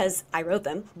because I wrote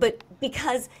them, but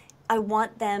because I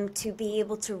want them to be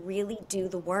able to really do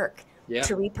the work Yeah.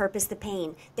 to repurpose the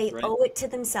pain. They Right. owe it to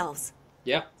themselves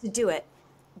Yeah. to do it.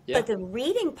 Yeah. But the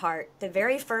reading part, the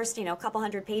very first, couple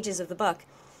hundred pages of the book,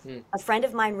 a friend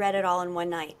of mine read it all in one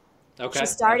night. Okay. She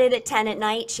started at 10 at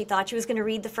night. She thought she was going to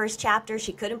read the first chapter.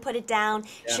 She couldn't put it down.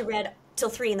 Yeah. She read till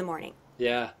 3 in the morning.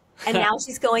 Yeah. And now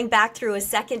she's going back through a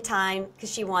second time because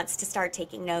she wants to start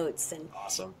taking notes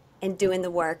Awesome. and doing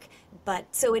the work. But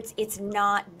so it's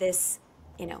not this,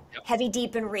 heavy,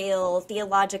 deep, and real,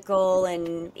 theological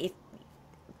and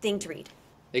thing to read.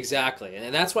 Exactly.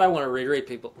 And that's why I want to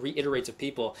reiterate to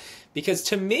people, because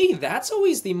to me, that's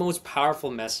always the most powerful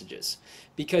messages,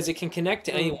 because it can connect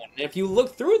to anyone. And if you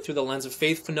look through it through the lens of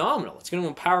faith, phenomenal. It's going to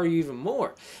empower you even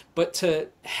more. But to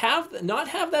not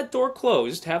have that door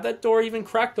closed, have that door even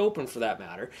cracked open for that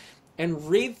matter, and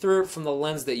read through it from the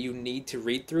lens that you need to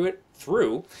read through it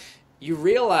through, you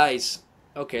realize,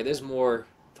 okay, there's more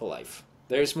to life.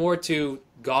 There's more to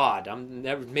God.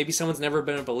 Maybe someone's never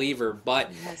been a believer,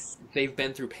 but Yes. they've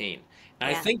been through pain. And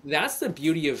I Yeah. think that's the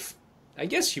beauty of, I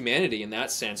guess, humanity in that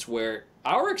sense, where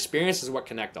our experience is what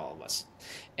connect all of us.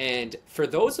 And for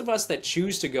those of us that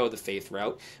choose to go the faith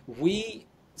route, we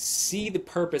see the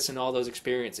purpose in all those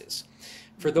experiences.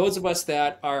 For those of us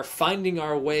that are finding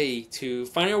our way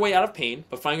out of pain,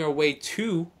 but finding our way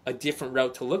to a different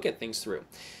route to look at things through,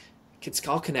 it's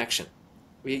called connection.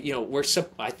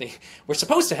 I think we're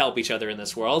supposed to help each other in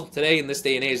this world. Today, in this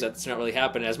day and age, that's not really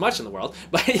happening as much in the world.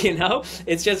 But,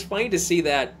 it's just funny to see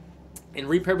that in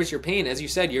Repurpose Your Pain, as you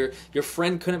said, your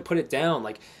friend couldn't put it down.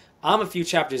 Like, I'm a few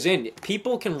chapters in.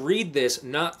 People can read this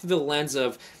not through the lens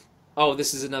of, oh,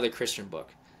 this is another Christian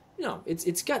book. No,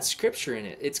 it's got scripture in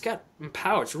it. It's got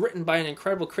power. It's written by an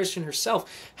incredible Christian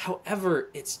herself.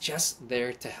 However, it's just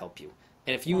there to help you.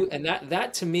 And if you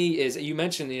that to me is, you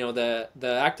mentioned the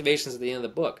activations at the end of the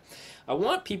book. I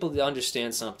want people to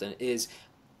understand something is,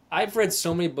 I've read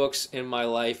so many books in my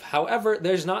life. However,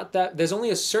 there's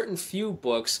only a certain few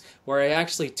books where I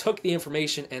actually took the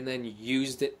information and then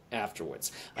used it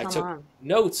afterwards. I took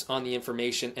notes on the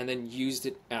information and then used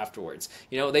it afterwards.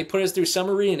 They put us through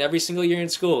summer reading every single year in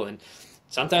school, and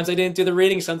sometimes I didn't do the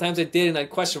reading, sometimes I did, and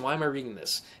I'd question, why am I reading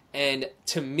this? And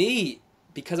to me,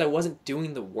 because I wasn't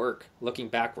doing the work looking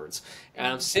backwards. And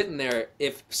I'm sitting there,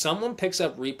 if someone picks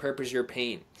up Repurpose Your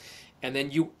Pain, and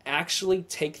then you actually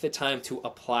take the time to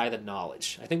apply the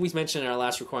knowledge. I think we mentioned in our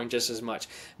last recording just as much.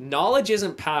 Knowledge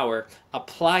isn't power,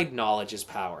 applied knowledge is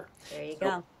power. There you go.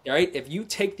 All right, if you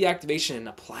take the activation and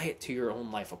apply it to your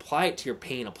own life, apply it to your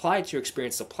pain, apply it to your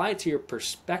experience, apply it to your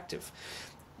perspective,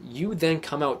 you then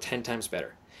come out 10 times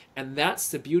better. And that's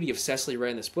the beauty of Cecily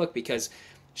writing this book, because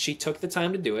she took the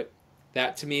time to do it.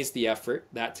 That to me is the effort.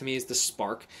 That to me is the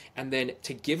spark. And then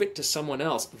to give it to someone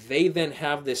else, they then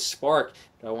have this spark.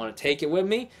 Do I want to take it with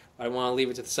me? Or I want to leave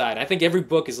it to the side? I think every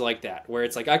book is like that, where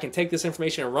it's like, I can take this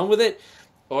information and run with it,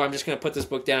 or I'm just going to put this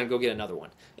book down and go get another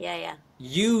one. Yeah.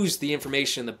 Use the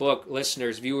information in the book,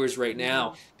 listeners, viewers, right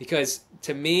now, because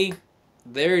to me,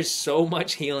 there's so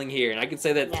much healing here. And I can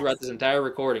say that throughout this entire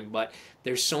recording, but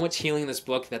there's so much healing in this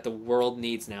book that the world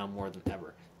needs now more than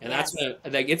ever. And that's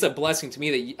it's a blessing to me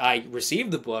that I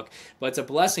received the book, but it's a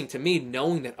blessing to me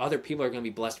knowing that other people are going to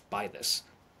be blessed by this.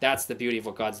 That's the beauty of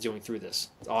what God's doing through this.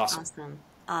 It's awesome.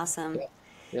 Awesome.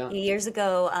 Yeah. Years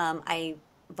ago, I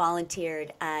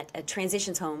volunteered at a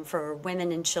transitions home for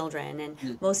women and children,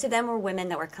 and most of them were women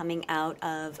that were coming out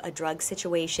of a drug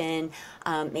situation.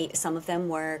 Some of them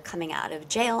were coming out of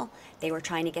jail. They were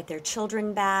trying to get their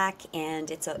children back, and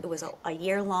it was a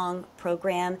year-long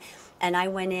program. And I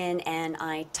went in and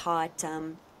I taught.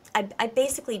 I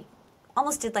basically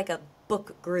almost did like a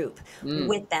book group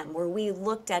with them, where we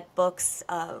looked at books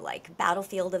like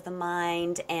Battlefield of the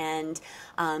Mind and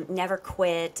Never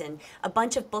Quit, and a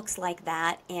bunch of books like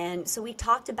that. And so we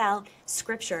talked about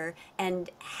scripture and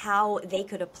how they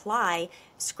could apply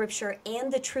scripture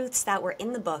and the truths that were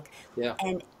in the book. Yeah.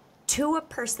 And to a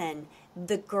person,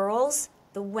 the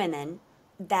women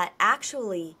that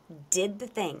actually did the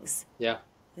things, Yeah.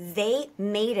 they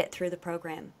made it through the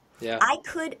program. Yeah. I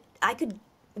could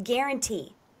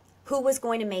guarantee who was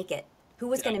going to make it, who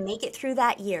was going to make it through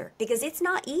that year, because it's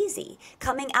not easy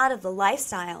coming out of the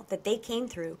lifestyle that they came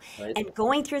through and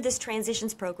going through this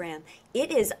transitions program.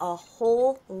 It is a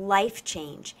whole life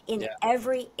change in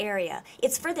every area.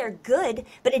 It's for their good,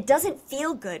 but it doesn't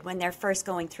feel good when they're first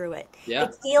going through it.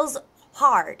 It feels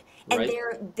hard, and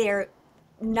they're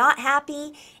not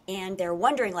happy, and they're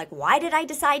wondering, like, why did I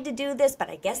decide to do this?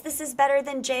 But I guess this is better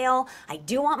than jail. I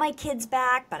do want my kids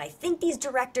back, but I think these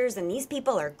directors and these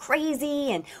people are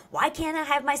crazy, and why can't I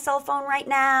have my cell phone right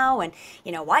now? And,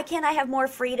 you know, why can't I have more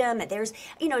freedom? And there's,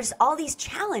 you know, just all these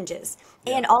challenges,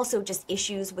 and also just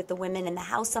issues with the women in the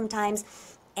house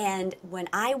sometimes. And when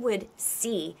I would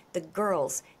see the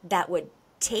girls that would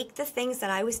take the things that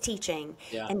I was teaching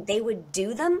and they would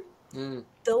do them,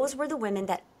 those were the women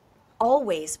that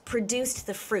always produced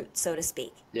the fruit, so to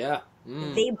speak.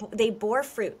 They bore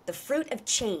fruit, the fruit of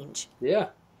change.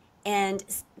 And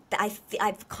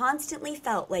I've constantly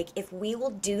felt like if we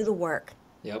will do the work,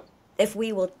 if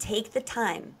we will take the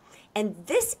time, and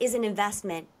this is an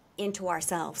investment into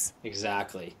ourselves.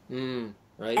 Exactly.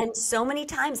 Right. And so many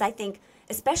times I think,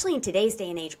 especially in today's day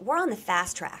and age, we're on the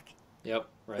fast track.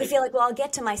 We feel like, well, I'll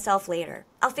get to myself later.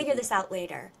 I'll figure this out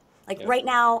later. Like right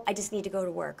now, I just need to go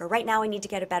to work, or right now I need to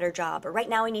get a better job, or right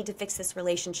now I need to fix this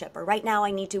relationship, or right now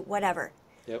I need to whatever.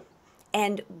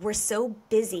 And we're so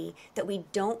busy that we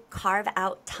don't carve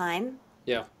out time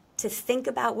to think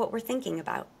about what we're thinking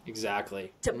about.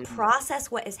 Exactly. To process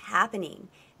what is happening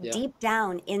deep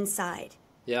down inside.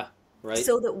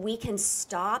 So that we can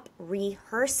stop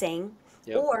rehearsing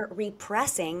or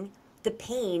repressing the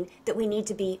pain that we need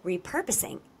to be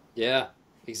repurposing.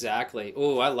 Exactly.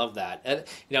 Oh, I love that.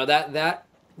 You know, that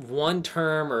one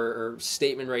term or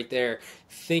statement right there,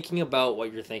 thinking about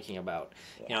what you're thinking about.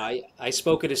 You know, I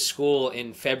spoke at a school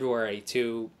in February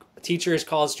to teachers,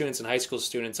 college students, and high school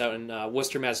students out in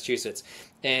Worcester, Massachusetts,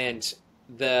 and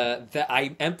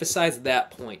I emphasized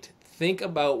that point. Think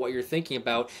about what you're thinking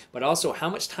about, but also how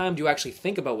much time do you actually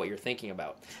think about what you're thinking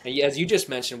about? And as you just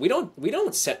mentioned, we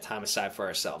don't set time aside for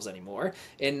ourselves anymore.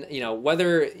 And you know,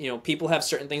 whether people have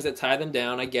certain things that tie them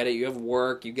down, I get it. You have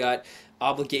work, you got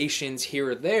obligations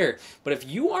here or there. But if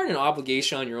you aren't an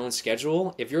obligation on your own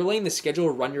schedule, if you're letting the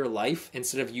schedule run your life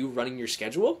instead of you running your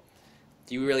schedule,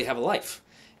 do you really have a life?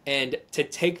 And to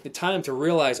take the time to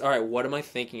realize, all right, what am I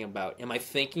thinking about? Am I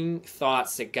thinking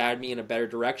thoughts that guide me in a better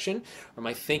direction? Or am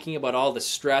I thinking about all the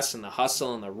stress and the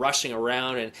hustle and the rushing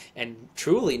around and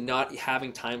truly not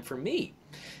having time for me?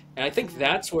 And I think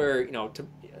that's where, to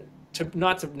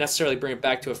not to necessarily bring it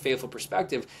back to a faithful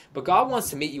perspective, but God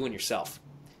wants to meet you in yourself.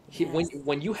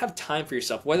 When you have time for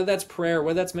yourself, whether that's prayer,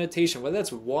 whether that's meditation, whether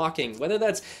that's walking, whether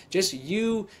that's just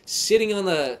you sitting on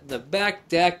the back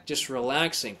deck just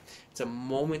relaxing, it's a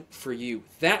moment for you.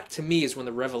 That to me is when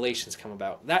the revelations come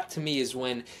about. That to me is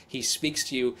when he speaks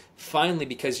to you finally,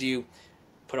 because you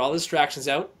put all the distractions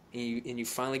out and you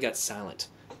finally got silent.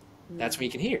 That's when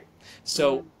you can hear.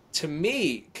 So to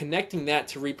me, connecting that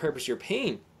to repurpose your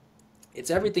pain,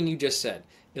 it's everything you just said.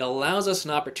 It allows us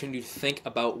an opportunity to think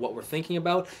about what we're thinking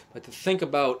about, but to think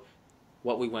about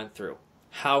what we went through.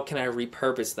 How can I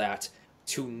repurpose that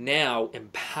to now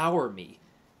empower me?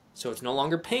 So it's no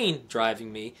longer pain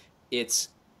driving me. It's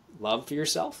love for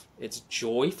yourself. It's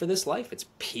joy for this life. It's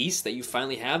peace that you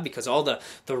finally have because all the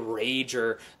rage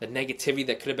or the negativity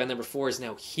that could have been there before is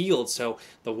now healed. So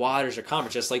the waters are calmer.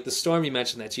 Just like the storm you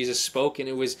mentioned that Jesus spoke and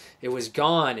it was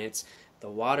gone. It's the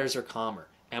waters are calmer.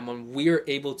 And when we're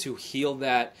able to heal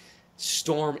that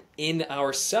storm in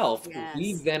ourselves,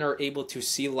 we then are able to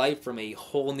see life from a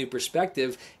whole new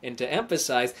perspective, and to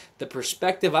emphasize the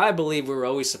perspective I believe we're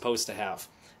always supposed to have.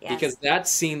 Because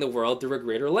that's seeing the world through a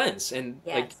greater lens. And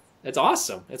like that's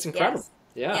awesome. It's incredible.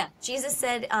 Jesus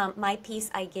said, my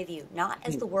peace I give you, not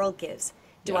as the world gives,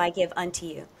 do I give unto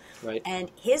you. Right.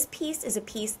 And his peace is a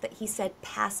peace that he said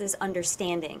passes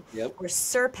understanding, or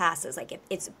surpasses, like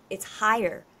it's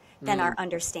higher than our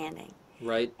understanding.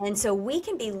 Right. And so we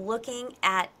can be looking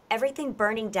at everything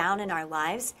burning down in our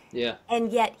lives.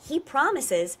 And yet he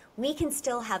promises we can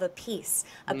still have a peace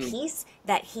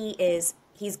that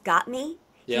he's got me.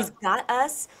 He's got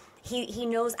us. He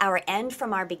knows our end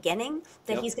from our beginning,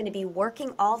 that he's going to be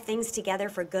working all things together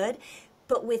for good.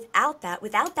 But without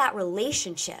that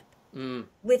relationship,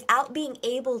 without being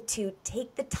able to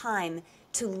take the time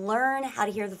to learn how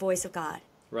to hear the voice of God,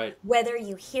 right. Whether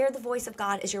you hear the voice of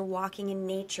God as you're walking in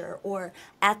nature or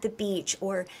at the beach,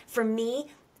 or for me,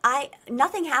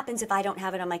 nothing happens if I don't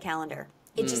have it on my calendar.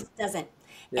 It just doesn't.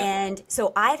 And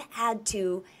so I've had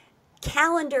to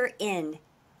calendar in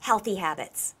healthy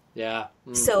habits. Yeah.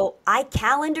 So I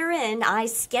calendar in, I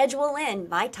schedule in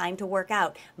my time to work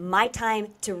out, my time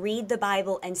to read the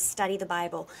Bible and study the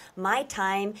Bible, my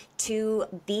time to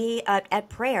be at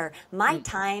prayer, my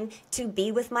time to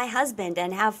be with my husband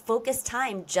and have focused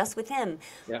time just with him.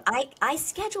 Yeah. I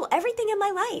schedule everything in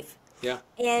my life. Yeah.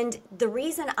 And the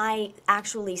reason I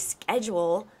actually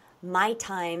schedule my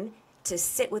time to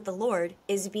sit with the Lord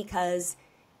is because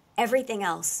everything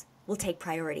else will take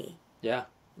priority. Yeah.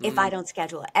 If I don't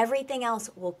schedule it, everything else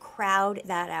will crowd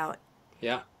that out.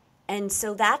 Yeah. And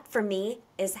so that for me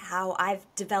is how I've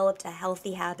developed a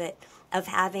healthy habit of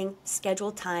having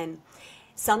scheduled time.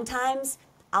 Sometimes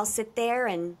I'll sit there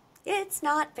and it's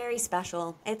not very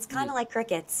special. It's kind of like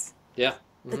crickets. Yeah.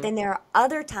 But then there are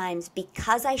other times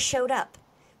because I showed up,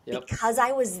 Yep. because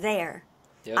I was there.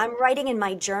 Yep. I'm writing in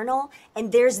my journal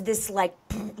and there's this like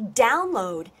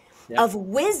download of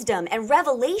wisdom and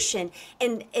revelation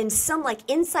and some like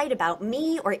insight about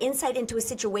me or insight into a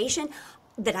situation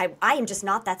that I am just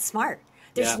not that smart.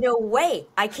 There's no way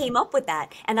I came up with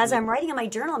that. And as I'm writing in my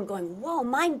journal, I'm going, whoa,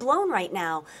 mind blown right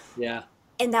now. Yeah.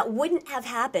 And that wouldn't have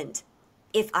happened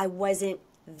if I wasn't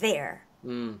there.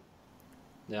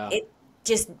 Yeah. It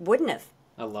just wouldn't have.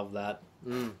 I love that.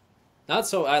 Not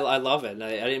so. I love it. And I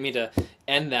didn't mean to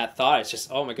end that thought. It's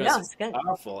just, oh my goodness, No, it's good.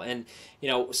 powerful. And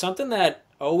something that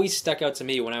always stuck out to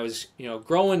me when I was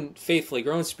growing faithfully,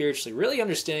 growing spiritually, really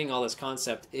understanding all this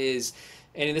concept is,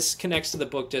 and this connects to the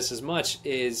book just as much,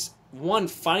 is one,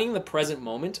 finding the present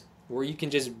moment where you can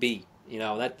just be.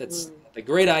 That's the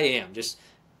great I am. Just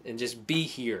be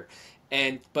here.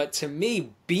 But to me,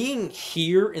 being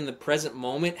here in the present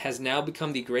moment has now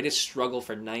become the greatest struggle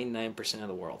for 99% of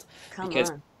the world.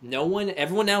 Because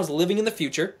everyone now is living in the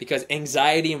future because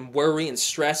anxiety and worry and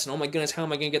stress and, oh my goodness, how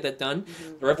am I going to get that done?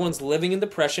 Or everyone's living in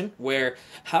depression where,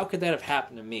 how could that have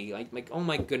happened to me? Like oh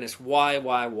my goodness,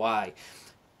 why?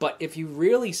 But if you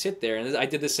really sit there, and I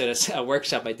did this at a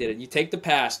workshop I did it, you take the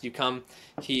past, you come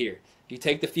here. You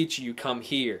take the future, you come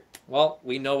here. Well,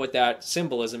 we know what that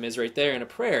symbolism is right there in a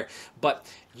prayer, but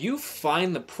you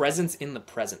find the presence in the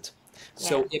present. Yeah.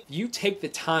 So if you take the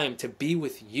time to be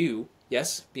with you,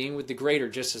 yes, being with the greater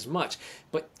just as much,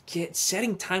 but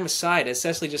setting time aside, as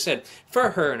Cecily just said,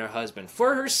 for her and her husband,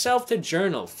 for herself to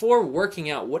journal, for working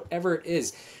out, whatever it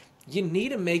is, you need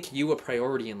to make you a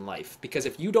priority in life. Because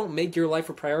if you don't make your life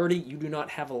a priority, you do not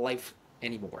have a life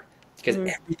anymore. Because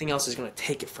everything else is going to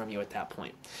take it from you at that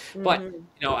point. But,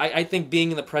 I think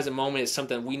being in the present moment is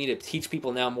something we need to teach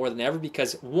people now more than ever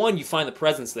because, one, you find the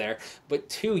presence there, but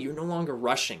two, you're no longer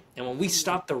rushing. And when we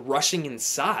stop the rushing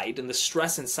inside and the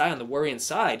stress inside and the worry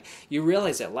inside, you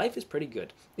realize that life is pretty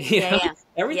good.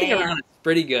 Everything around is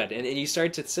pretty good. And you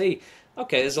start to see,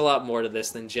 okay, there's a lot more to this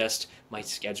than just my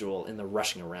schedule and the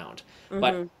rushing around.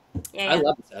 But I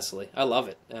love it, Cecily. I love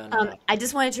it. And, I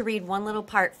just wanted to read one little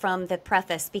part from the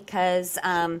preface because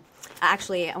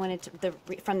actually I wanted to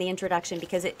from the introduction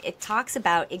because it talks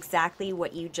about exactly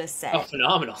what you just said. Oh,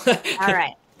 phenomenal. All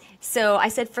right. So I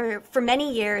said for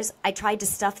many years, I tried to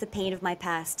stuff the pain of my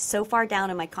past so far down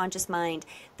in my conscious mind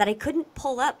that I couldn't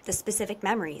pull up the specific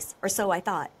memories, or so I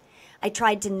thought. I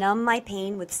tried to numb my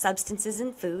pain with substances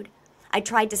and food. I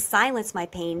tried to silence my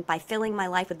pain by filling my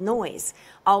life with noise,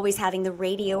 always having the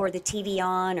radio or the TV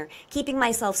on, or keeping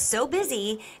myself so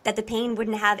busy that the pain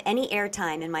wouldn't have any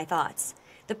airtime in my thoughts.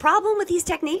 The problem with these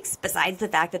techniques, besides the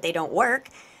fact that they don't work,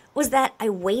 was that I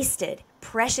wasted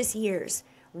precious years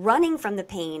running from the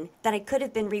pain that I could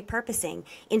have been repurposing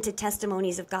into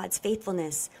testimonies of God's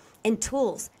faithfulness and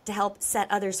tools to help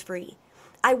set others free.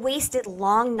 I wasted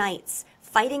long nights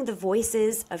fighting the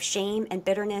voices of shame and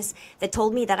bitterness that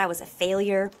told me that I was a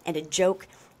failure and a joke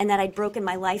and that I'd broken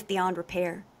my life beyond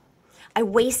repair. I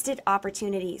wasted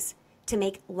opportunities to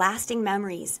make lasting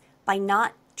memories by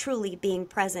not truly being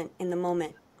present in the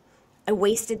moment. I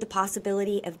wasted the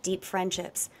possibility of deep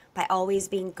friendships by always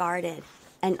being guarded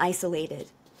and isolated.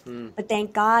 But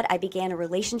thank God I began a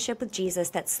relationship with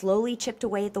Jesus that slowly chipped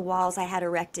away at the walls I had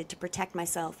erected to protect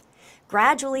myself.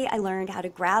 Gradually, I learned how to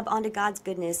grab onto God's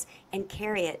goodness and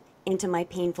carry it into my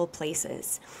painful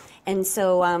places. And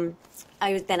so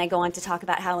I go on to talk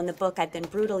about how in the book I've been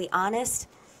brutally honest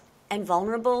and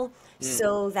vulnerable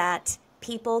so that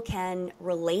people can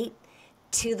relate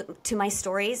to my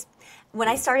stories. When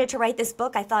I started to write this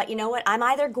book, I thought, you know what, I'm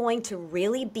either going to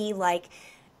really be like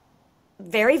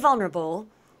very vulnerable,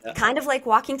 kind of like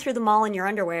walking through the mall in your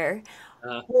underwear,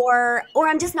 or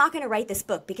I'm just not going to write this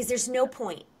book because there's no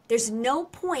point. There's no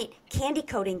point candy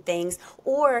coating things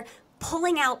or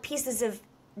pulling out pieces of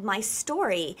my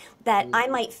story that I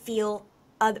might feel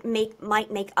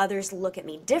might make others look at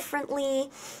me differently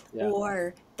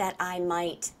or that I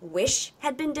might wish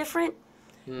had been different.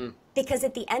 Because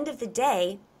at the end of the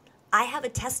day, I have a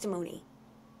testimony.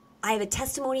 I have a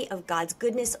testimony of God's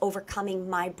goodness overcoming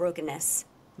my brokenness.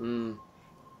 And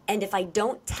if I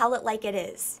don't tell it like it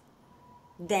is,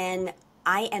 then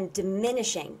I am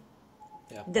diminishing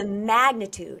the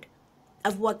magnitude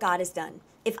of what God has done.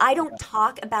 If I don't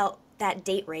talk about that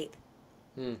date rape,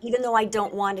 even though I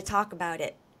don't want to talk about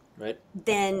it,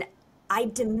 then I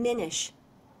diminish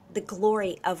the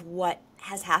glory of what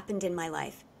has happened in my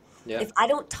life. If I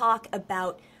don't talk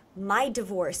about my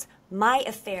divorce, my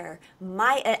affair,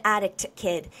 my addict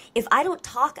kid, if I don't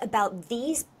talk about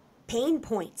these pain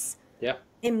points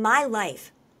in my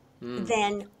life,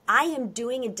 then I am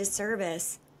doing a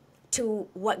disservice to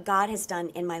what God has done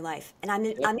in my life. And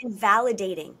I'm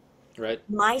invalidating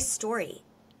my story.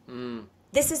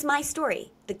 This is my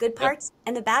story, the good parts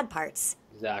and the bad parts.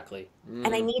 Exactly.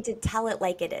 And I need to tell it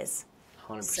like it is.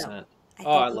 100%. So,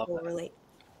 I love that. Relate.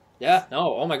 Yeah,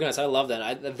 no, oh my goodness, I love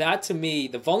that. That to me,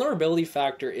 the vulnerability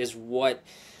factor is what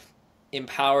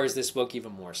empowers this book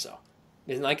even more so.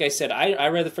 And like I said, I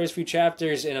read the first few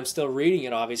chapters and I'm still reading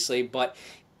it obviously, but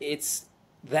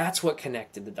that's what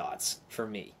connected the dots for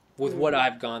me with what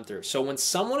I've gone through. So when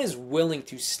someone is willing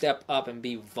to step up and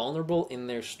be vulnerable in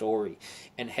their story,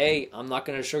 and hey, I'm not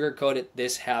going to sugarcoat it,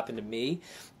 this happened to me,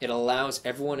 it allows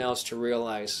everyone else to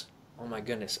realize, oh my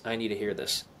goodness, I need to hear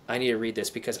this. I need to read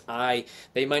this because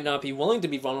they might not be willing to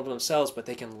be vulnerable themselves, but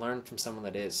they can learn from someone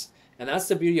that is. And that's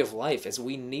the beauty of life, is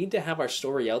we need to have our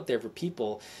story out there for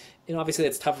people. And obviously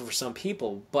that's tougher for some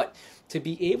people, but to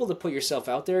be able to put yourself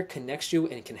out there connects you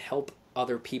and can help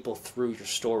other people through your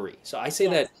story. So I say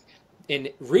that in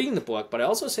reading the book, but I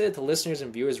also say that to listeners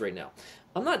and viewers right now.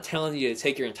 I'm not telling you to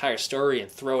take your entire story and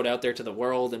throw it out there to the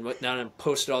world and whatnot and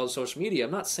post it all on social media.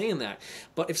 I'm not saying that.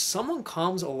 But if someone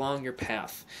comes along your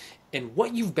path and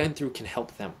what you've been through can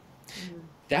help them,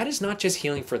 that is not just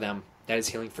healing for them, that is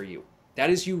healing for you. That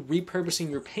is you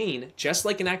repurposing your pain, just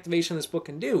like an activation this book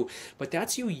can do, but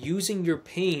that's you using your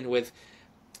pain with,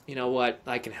 you know what,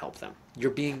 I can help them.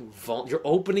 You're you're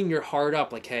opening your heart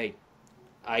up like, hey,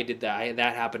 I did that.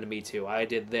 That happened to me too. I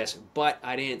did this, but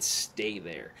I didn't stay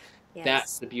there. Yes.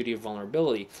 That's the beauty of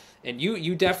vulnerability. And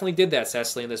you definitely did that,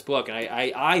 Cecily, in this book. And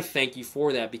I thank you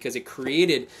for that because it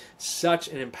created such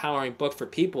an empowering book for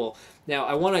people. Now,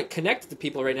 I want to connect to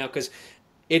people right now because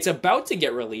it's about to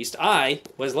get released. I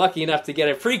was lucky enough to get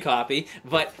a pre-copy.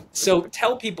 But so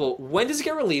tell people, when does it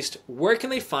get released? Where can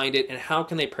they find it? And how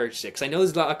can they purchase it? Because I know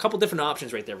there's a couple different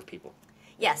options right there for people.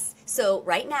 Yes. So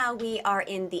right now we are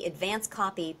in the advanced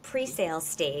copy pre-sale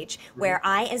stage where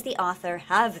I, as the author,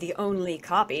 have the only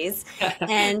copies.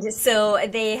 And so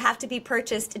they have to be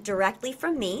purchased directly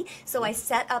from me. So I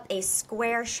set up a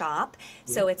Square shop.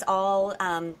 So it's all,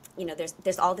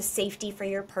 there's all the safety for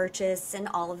your purchase and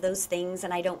all of those things.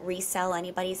 And I don't resell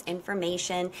anybody's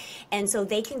information. And so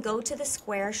they can go to the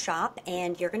Square shop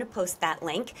and you're going to post that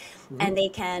link and they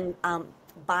can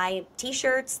buy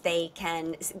t-shirts, they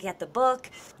can get the book,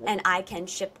 and I can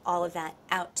ship all of that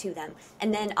out to them.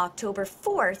 And then October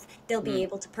 4th, they'll be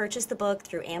able to purchase the book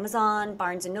through Amazon,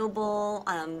 Barnes & Noble,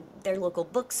 their local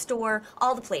bookstore,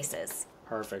 all the places.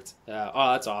 Perfect. Yeah.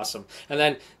 Oh, that's awesome. And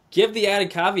then give the added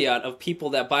caveat of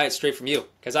people that buy it straight from you,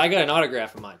 because I got an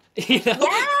autograph of mine. You know?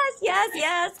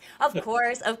 Yes. Of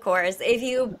course. If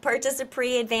you purchase a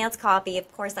pre-advanced copy,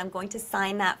 of course, I'm going to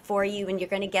sign that for you, and you're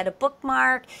going to get a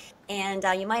bookmark, and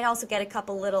you might also get a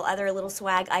couple other little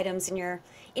swag items in your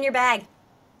bag.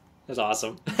 That's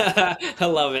awesome. I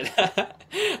love it.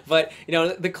 But,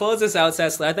 to close this out,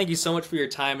 Cecily, I thank you so much for your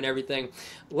time and everything.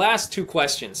 Last two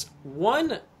questions.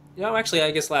 One, actually,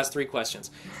 I guess last three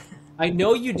questions. I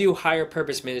know you do higher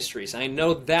purpose ministries. I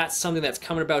know that's something that's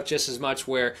coming about just as much,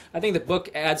 where I think the book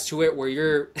adds to it, where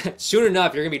you're soon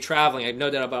enough, you're going to be traveling. I have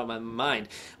no doubt about my mind.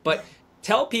 But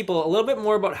tell people a little bit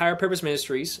more about higher purpose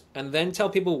ministries, and then tell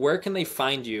people where can they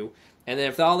find you. And then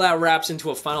if all that wraps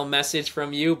into a final message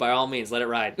from you, by all means, let it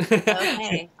ride.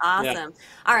 Okay, awesome. Yeah.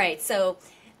 All right, so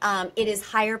it is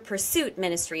Higher Pursuit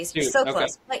Ministries. You're so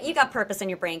close. But you got purpose in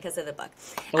your brain because of the book.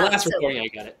 The last recording, I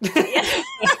got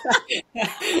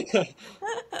it.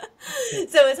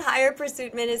 So it's Higher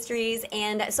Pursuit Ministries.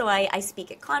 And so I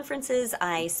speak at conferences.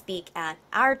 I speak at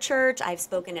our church. I've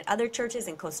spoken at other churches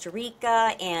in Costa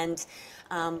Rica. And,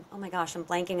 oh my gosh, I'm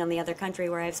blanking on the other country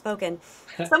where I've spoken.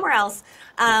 Somewhere else.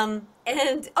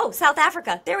 South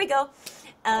Africa. There we go.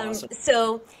 Awesome.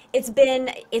 So it's been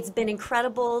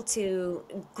incredible to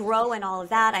grow in all of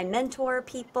that. I mentor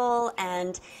people,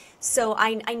 and so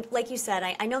I like you said,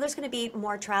 I know there's going to be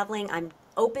more traveling. I'm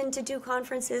open to do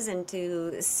conferences and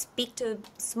to speak to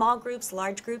small groups,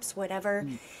 large groups, whatever.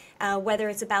 Whether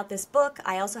it's about this book,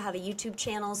 I also have a YouTube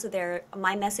channel, so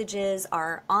my messages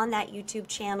are on that YouTube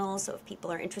channel. So if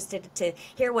people are interested to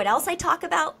hear what else I talk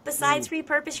about besides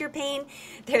Repurpose Your Pain,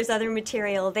 there's other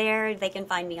material there. They can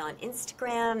find me on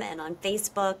Instagram and on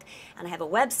Facebook, and I have a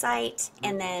website.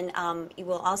 And then you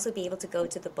will also be able to go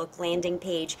to the book landing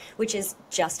page, which is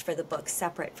just for the book,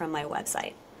 separate from my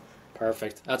website.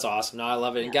 Perfect. That's awesome. No, I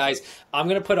love it. And guys, I'm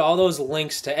going to put all those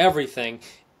links to everything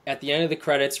at the end of the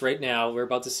credits right now. We're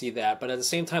about to see that. But at the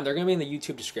same time, they're going to be in the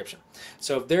YouTube description.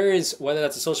 So if there is, whether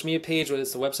that's a social media page, whether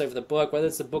it's the website for the book, whether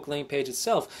it's the book link page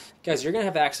itself, guys, you're going to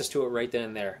have access to it right then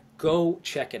and there. Go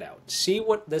check it out. See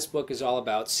what this book is all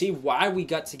about. See why we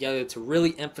got together to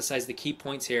really emphasize the key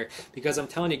points here. Because I'm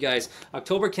telling you guys,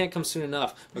 October can't come soon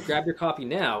enough. But grab your copy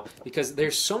now, because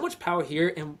there's so much power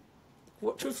here. And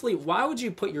truthfully, why would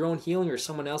you put your own healing or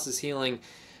someone else's healing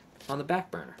on the back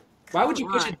burner? Why would you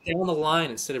push it down the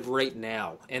line instead of right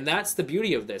now? And that's the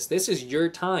beauty of this. This is your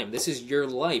time. This is your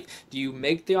life. Do you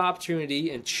make the opportunity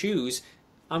and choose,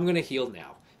 I'm going to heal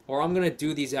now, or I'm going to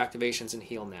do these activations and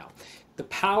heal now? The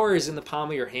power is in the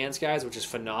palm of your hands, guys, which is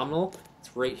phenomenal.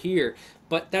 It's right here.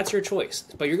 But that's your choice.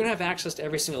 But you're going to have access to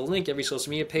every single link, every social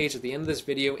media page at the end of this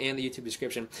video and the YouTube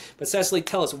description. But Cecily,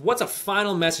 tell us, what's a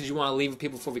final message you want to leave with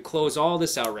people before we close all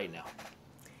this out right now?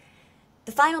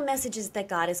 The final message is that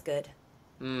God is good.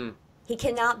 He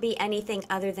cannot be anything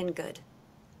other than good.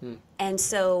 And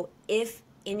so if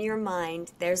in your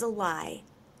mind there's a lie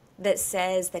that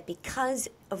says that because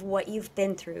of what you've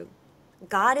been through,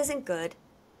 God isn't good,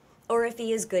 or if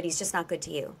he is good, he's just not good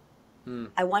to you.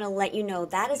 I want to let you know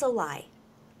that is a lie.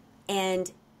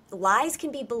 And lies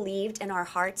can be believed in our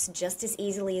hearts just as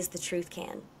easily as the truth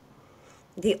can.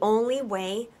 The only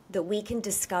way that we can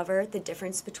discover the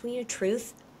difference between a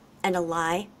truth and a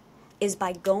lie is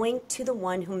by going to the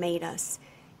one who made us,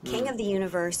 King of the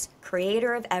universe,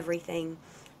 creator of everything,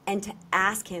 and to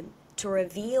ask him to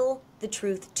reveal the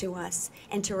truth to us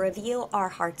and to reveal our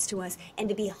hearts to us, and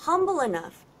to be humble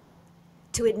enough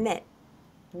to admit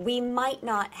we might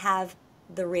not have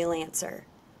the real answer,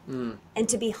 and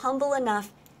to be humble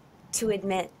enough to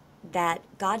admit that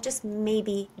God just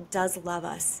maybe does love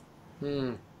us.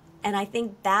 And I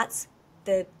think that's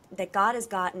that God has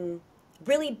gotten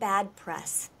really bad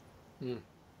press.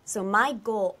 So my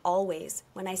goal always,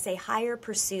 when I say higher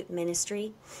pursuit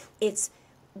ministry, it's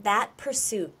that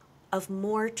pursuit of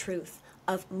more truth,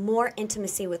 of more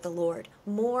intimacy with the Lord,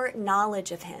 more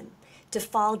knowledge of him, to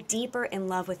fall deeper in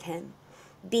love with him.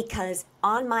 Because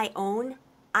on my own,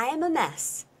 I am a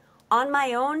mess. On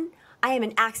my own, I am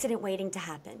an accident waiting to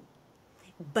happen.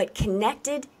 But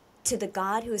connected to the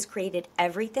God who has created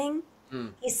everything,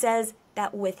 he says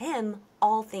that with him,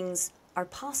 all things are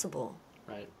possible.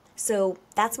 Right. So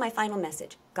that's my final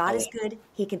message. God is good.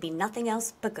 He can be nothing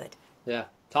else but good. Yeah.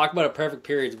 Talk about a perfect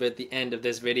period at the end of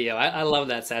this video. I love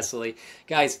that, Cecily.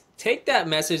 Guys, take that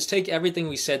message, take everything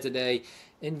we said today,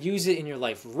 and use it in your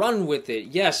life. Run with it,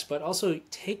 yes, but also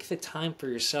take the time for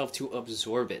yourself to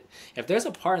absorb it. If there's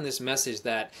a part in this message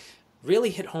that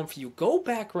really hit home for you, go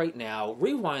back right now,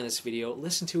 rewind this video,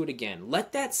 listen to it again.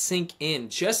 Let that sink in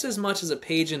just as much as a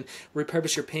page in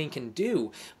Repurpose Your Pain can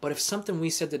do. But if something we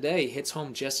said today hits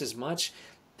home just as much,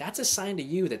 that's a sign to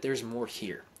you that there's more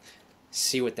here.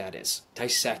 See what that is.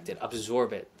 Dissect it,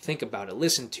 absorb it, think about it,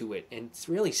 listen to it, and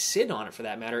really sit on it for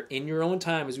that matter in your own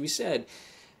time, as we said,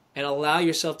 and allow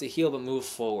yourself to heal but move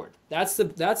forward. That's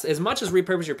as much as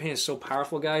Repurpose Your Pain is so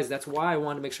powerful, guys. That's why I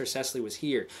wanted to make sure Cecily was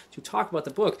here to talk about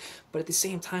the book, but at the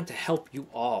same time to help you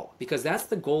all, because that's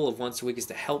the goal of Once a Week, is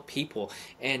to help people.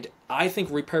 And I think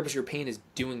Repurpose Your Pain is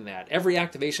doing that. Every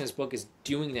activation in this book is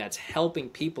doing that. It's helping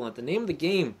people. At the name of the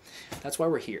game, that's why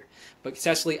we're here. But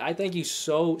Cecily, I thank you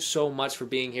so much for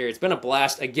being here. It's been a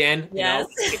blast again. Yes.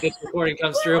 You know, if this recording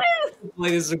comes through.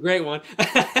 Hopefully this is a great one.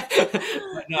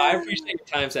 No, I appreciate your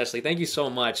time, Cecily. Thank you so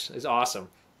much. It's awesome.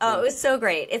 Oh, it was so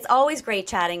great. It's always great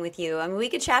chatting with you. I mean, we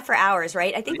could chat for hours,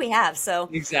 right? I think we have, so.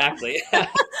 Exactly.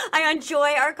 I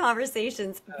enjoy our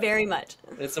conversations very much.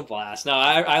 It's a blast. No,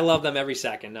 I love them every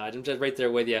second. No, I'm just right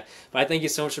there with you. But I thank you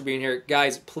so much for being here.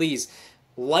 Guys, please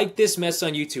like this mess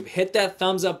on YouTube. Hit that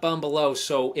thumbs up button below,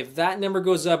 so if that number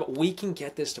goes up, we can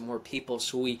get this to more people,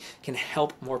 so we can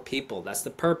help more people. That's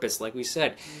the purpose, like we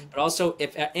said. But also,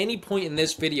 if at any point in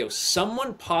this video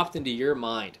someone popped into your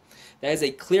mind that is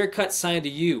a clear-cut sign to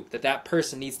you that that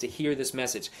person needs to hear this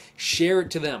message. Share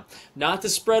it to them. Not to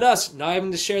spread us, not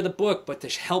even to share the book, but to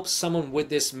help someone with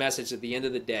this message at the end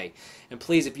of the day. And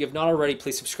please, if you have not already,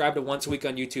 please subscribe to Once a Week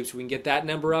on YouTube so we can get that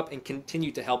number up and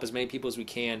continue to help as many people as we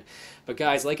can. But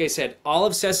guys, like I said, all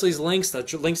of Cecily's links, the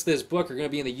links to this book, are going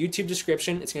to be in the YouTube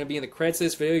description. It's going to be in the credits of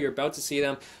this video. You're about to see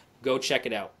them. Go check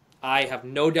it out. I have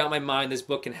no doubt in my mind this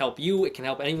book can help you. It can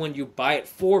help anyone you buy it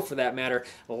for that matter.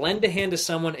 Lend a hand to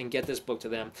someone and get this book to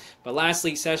them. But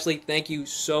lastly, Cecily, thank you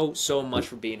so much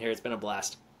for being here. It's been a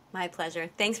blast. My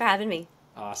pleasure. Thanks for having me.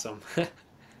 Awesome.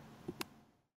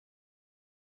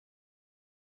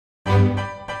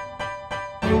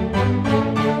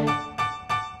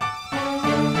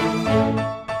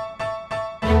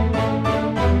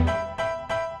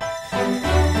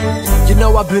 You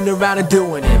know I've been around and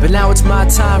doing it, but now it's my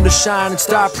time to shine and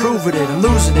start proving it. I'm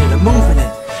losing it, I'm moving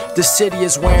it. The city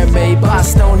is where I'm made,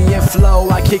 Bostonian flow,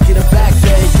 I kick it back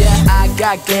there. Yeah, I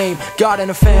got game, God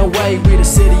in a fan way. We the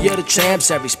city of the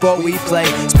champs, every sport we play.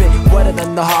 Spit wetter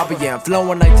than the harbor, yeah, I'm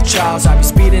flowing like the Charles. I be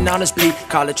speeding on this beat,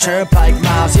 call it turnpike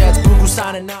miles. Yeah, it's Boo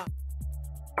signing out.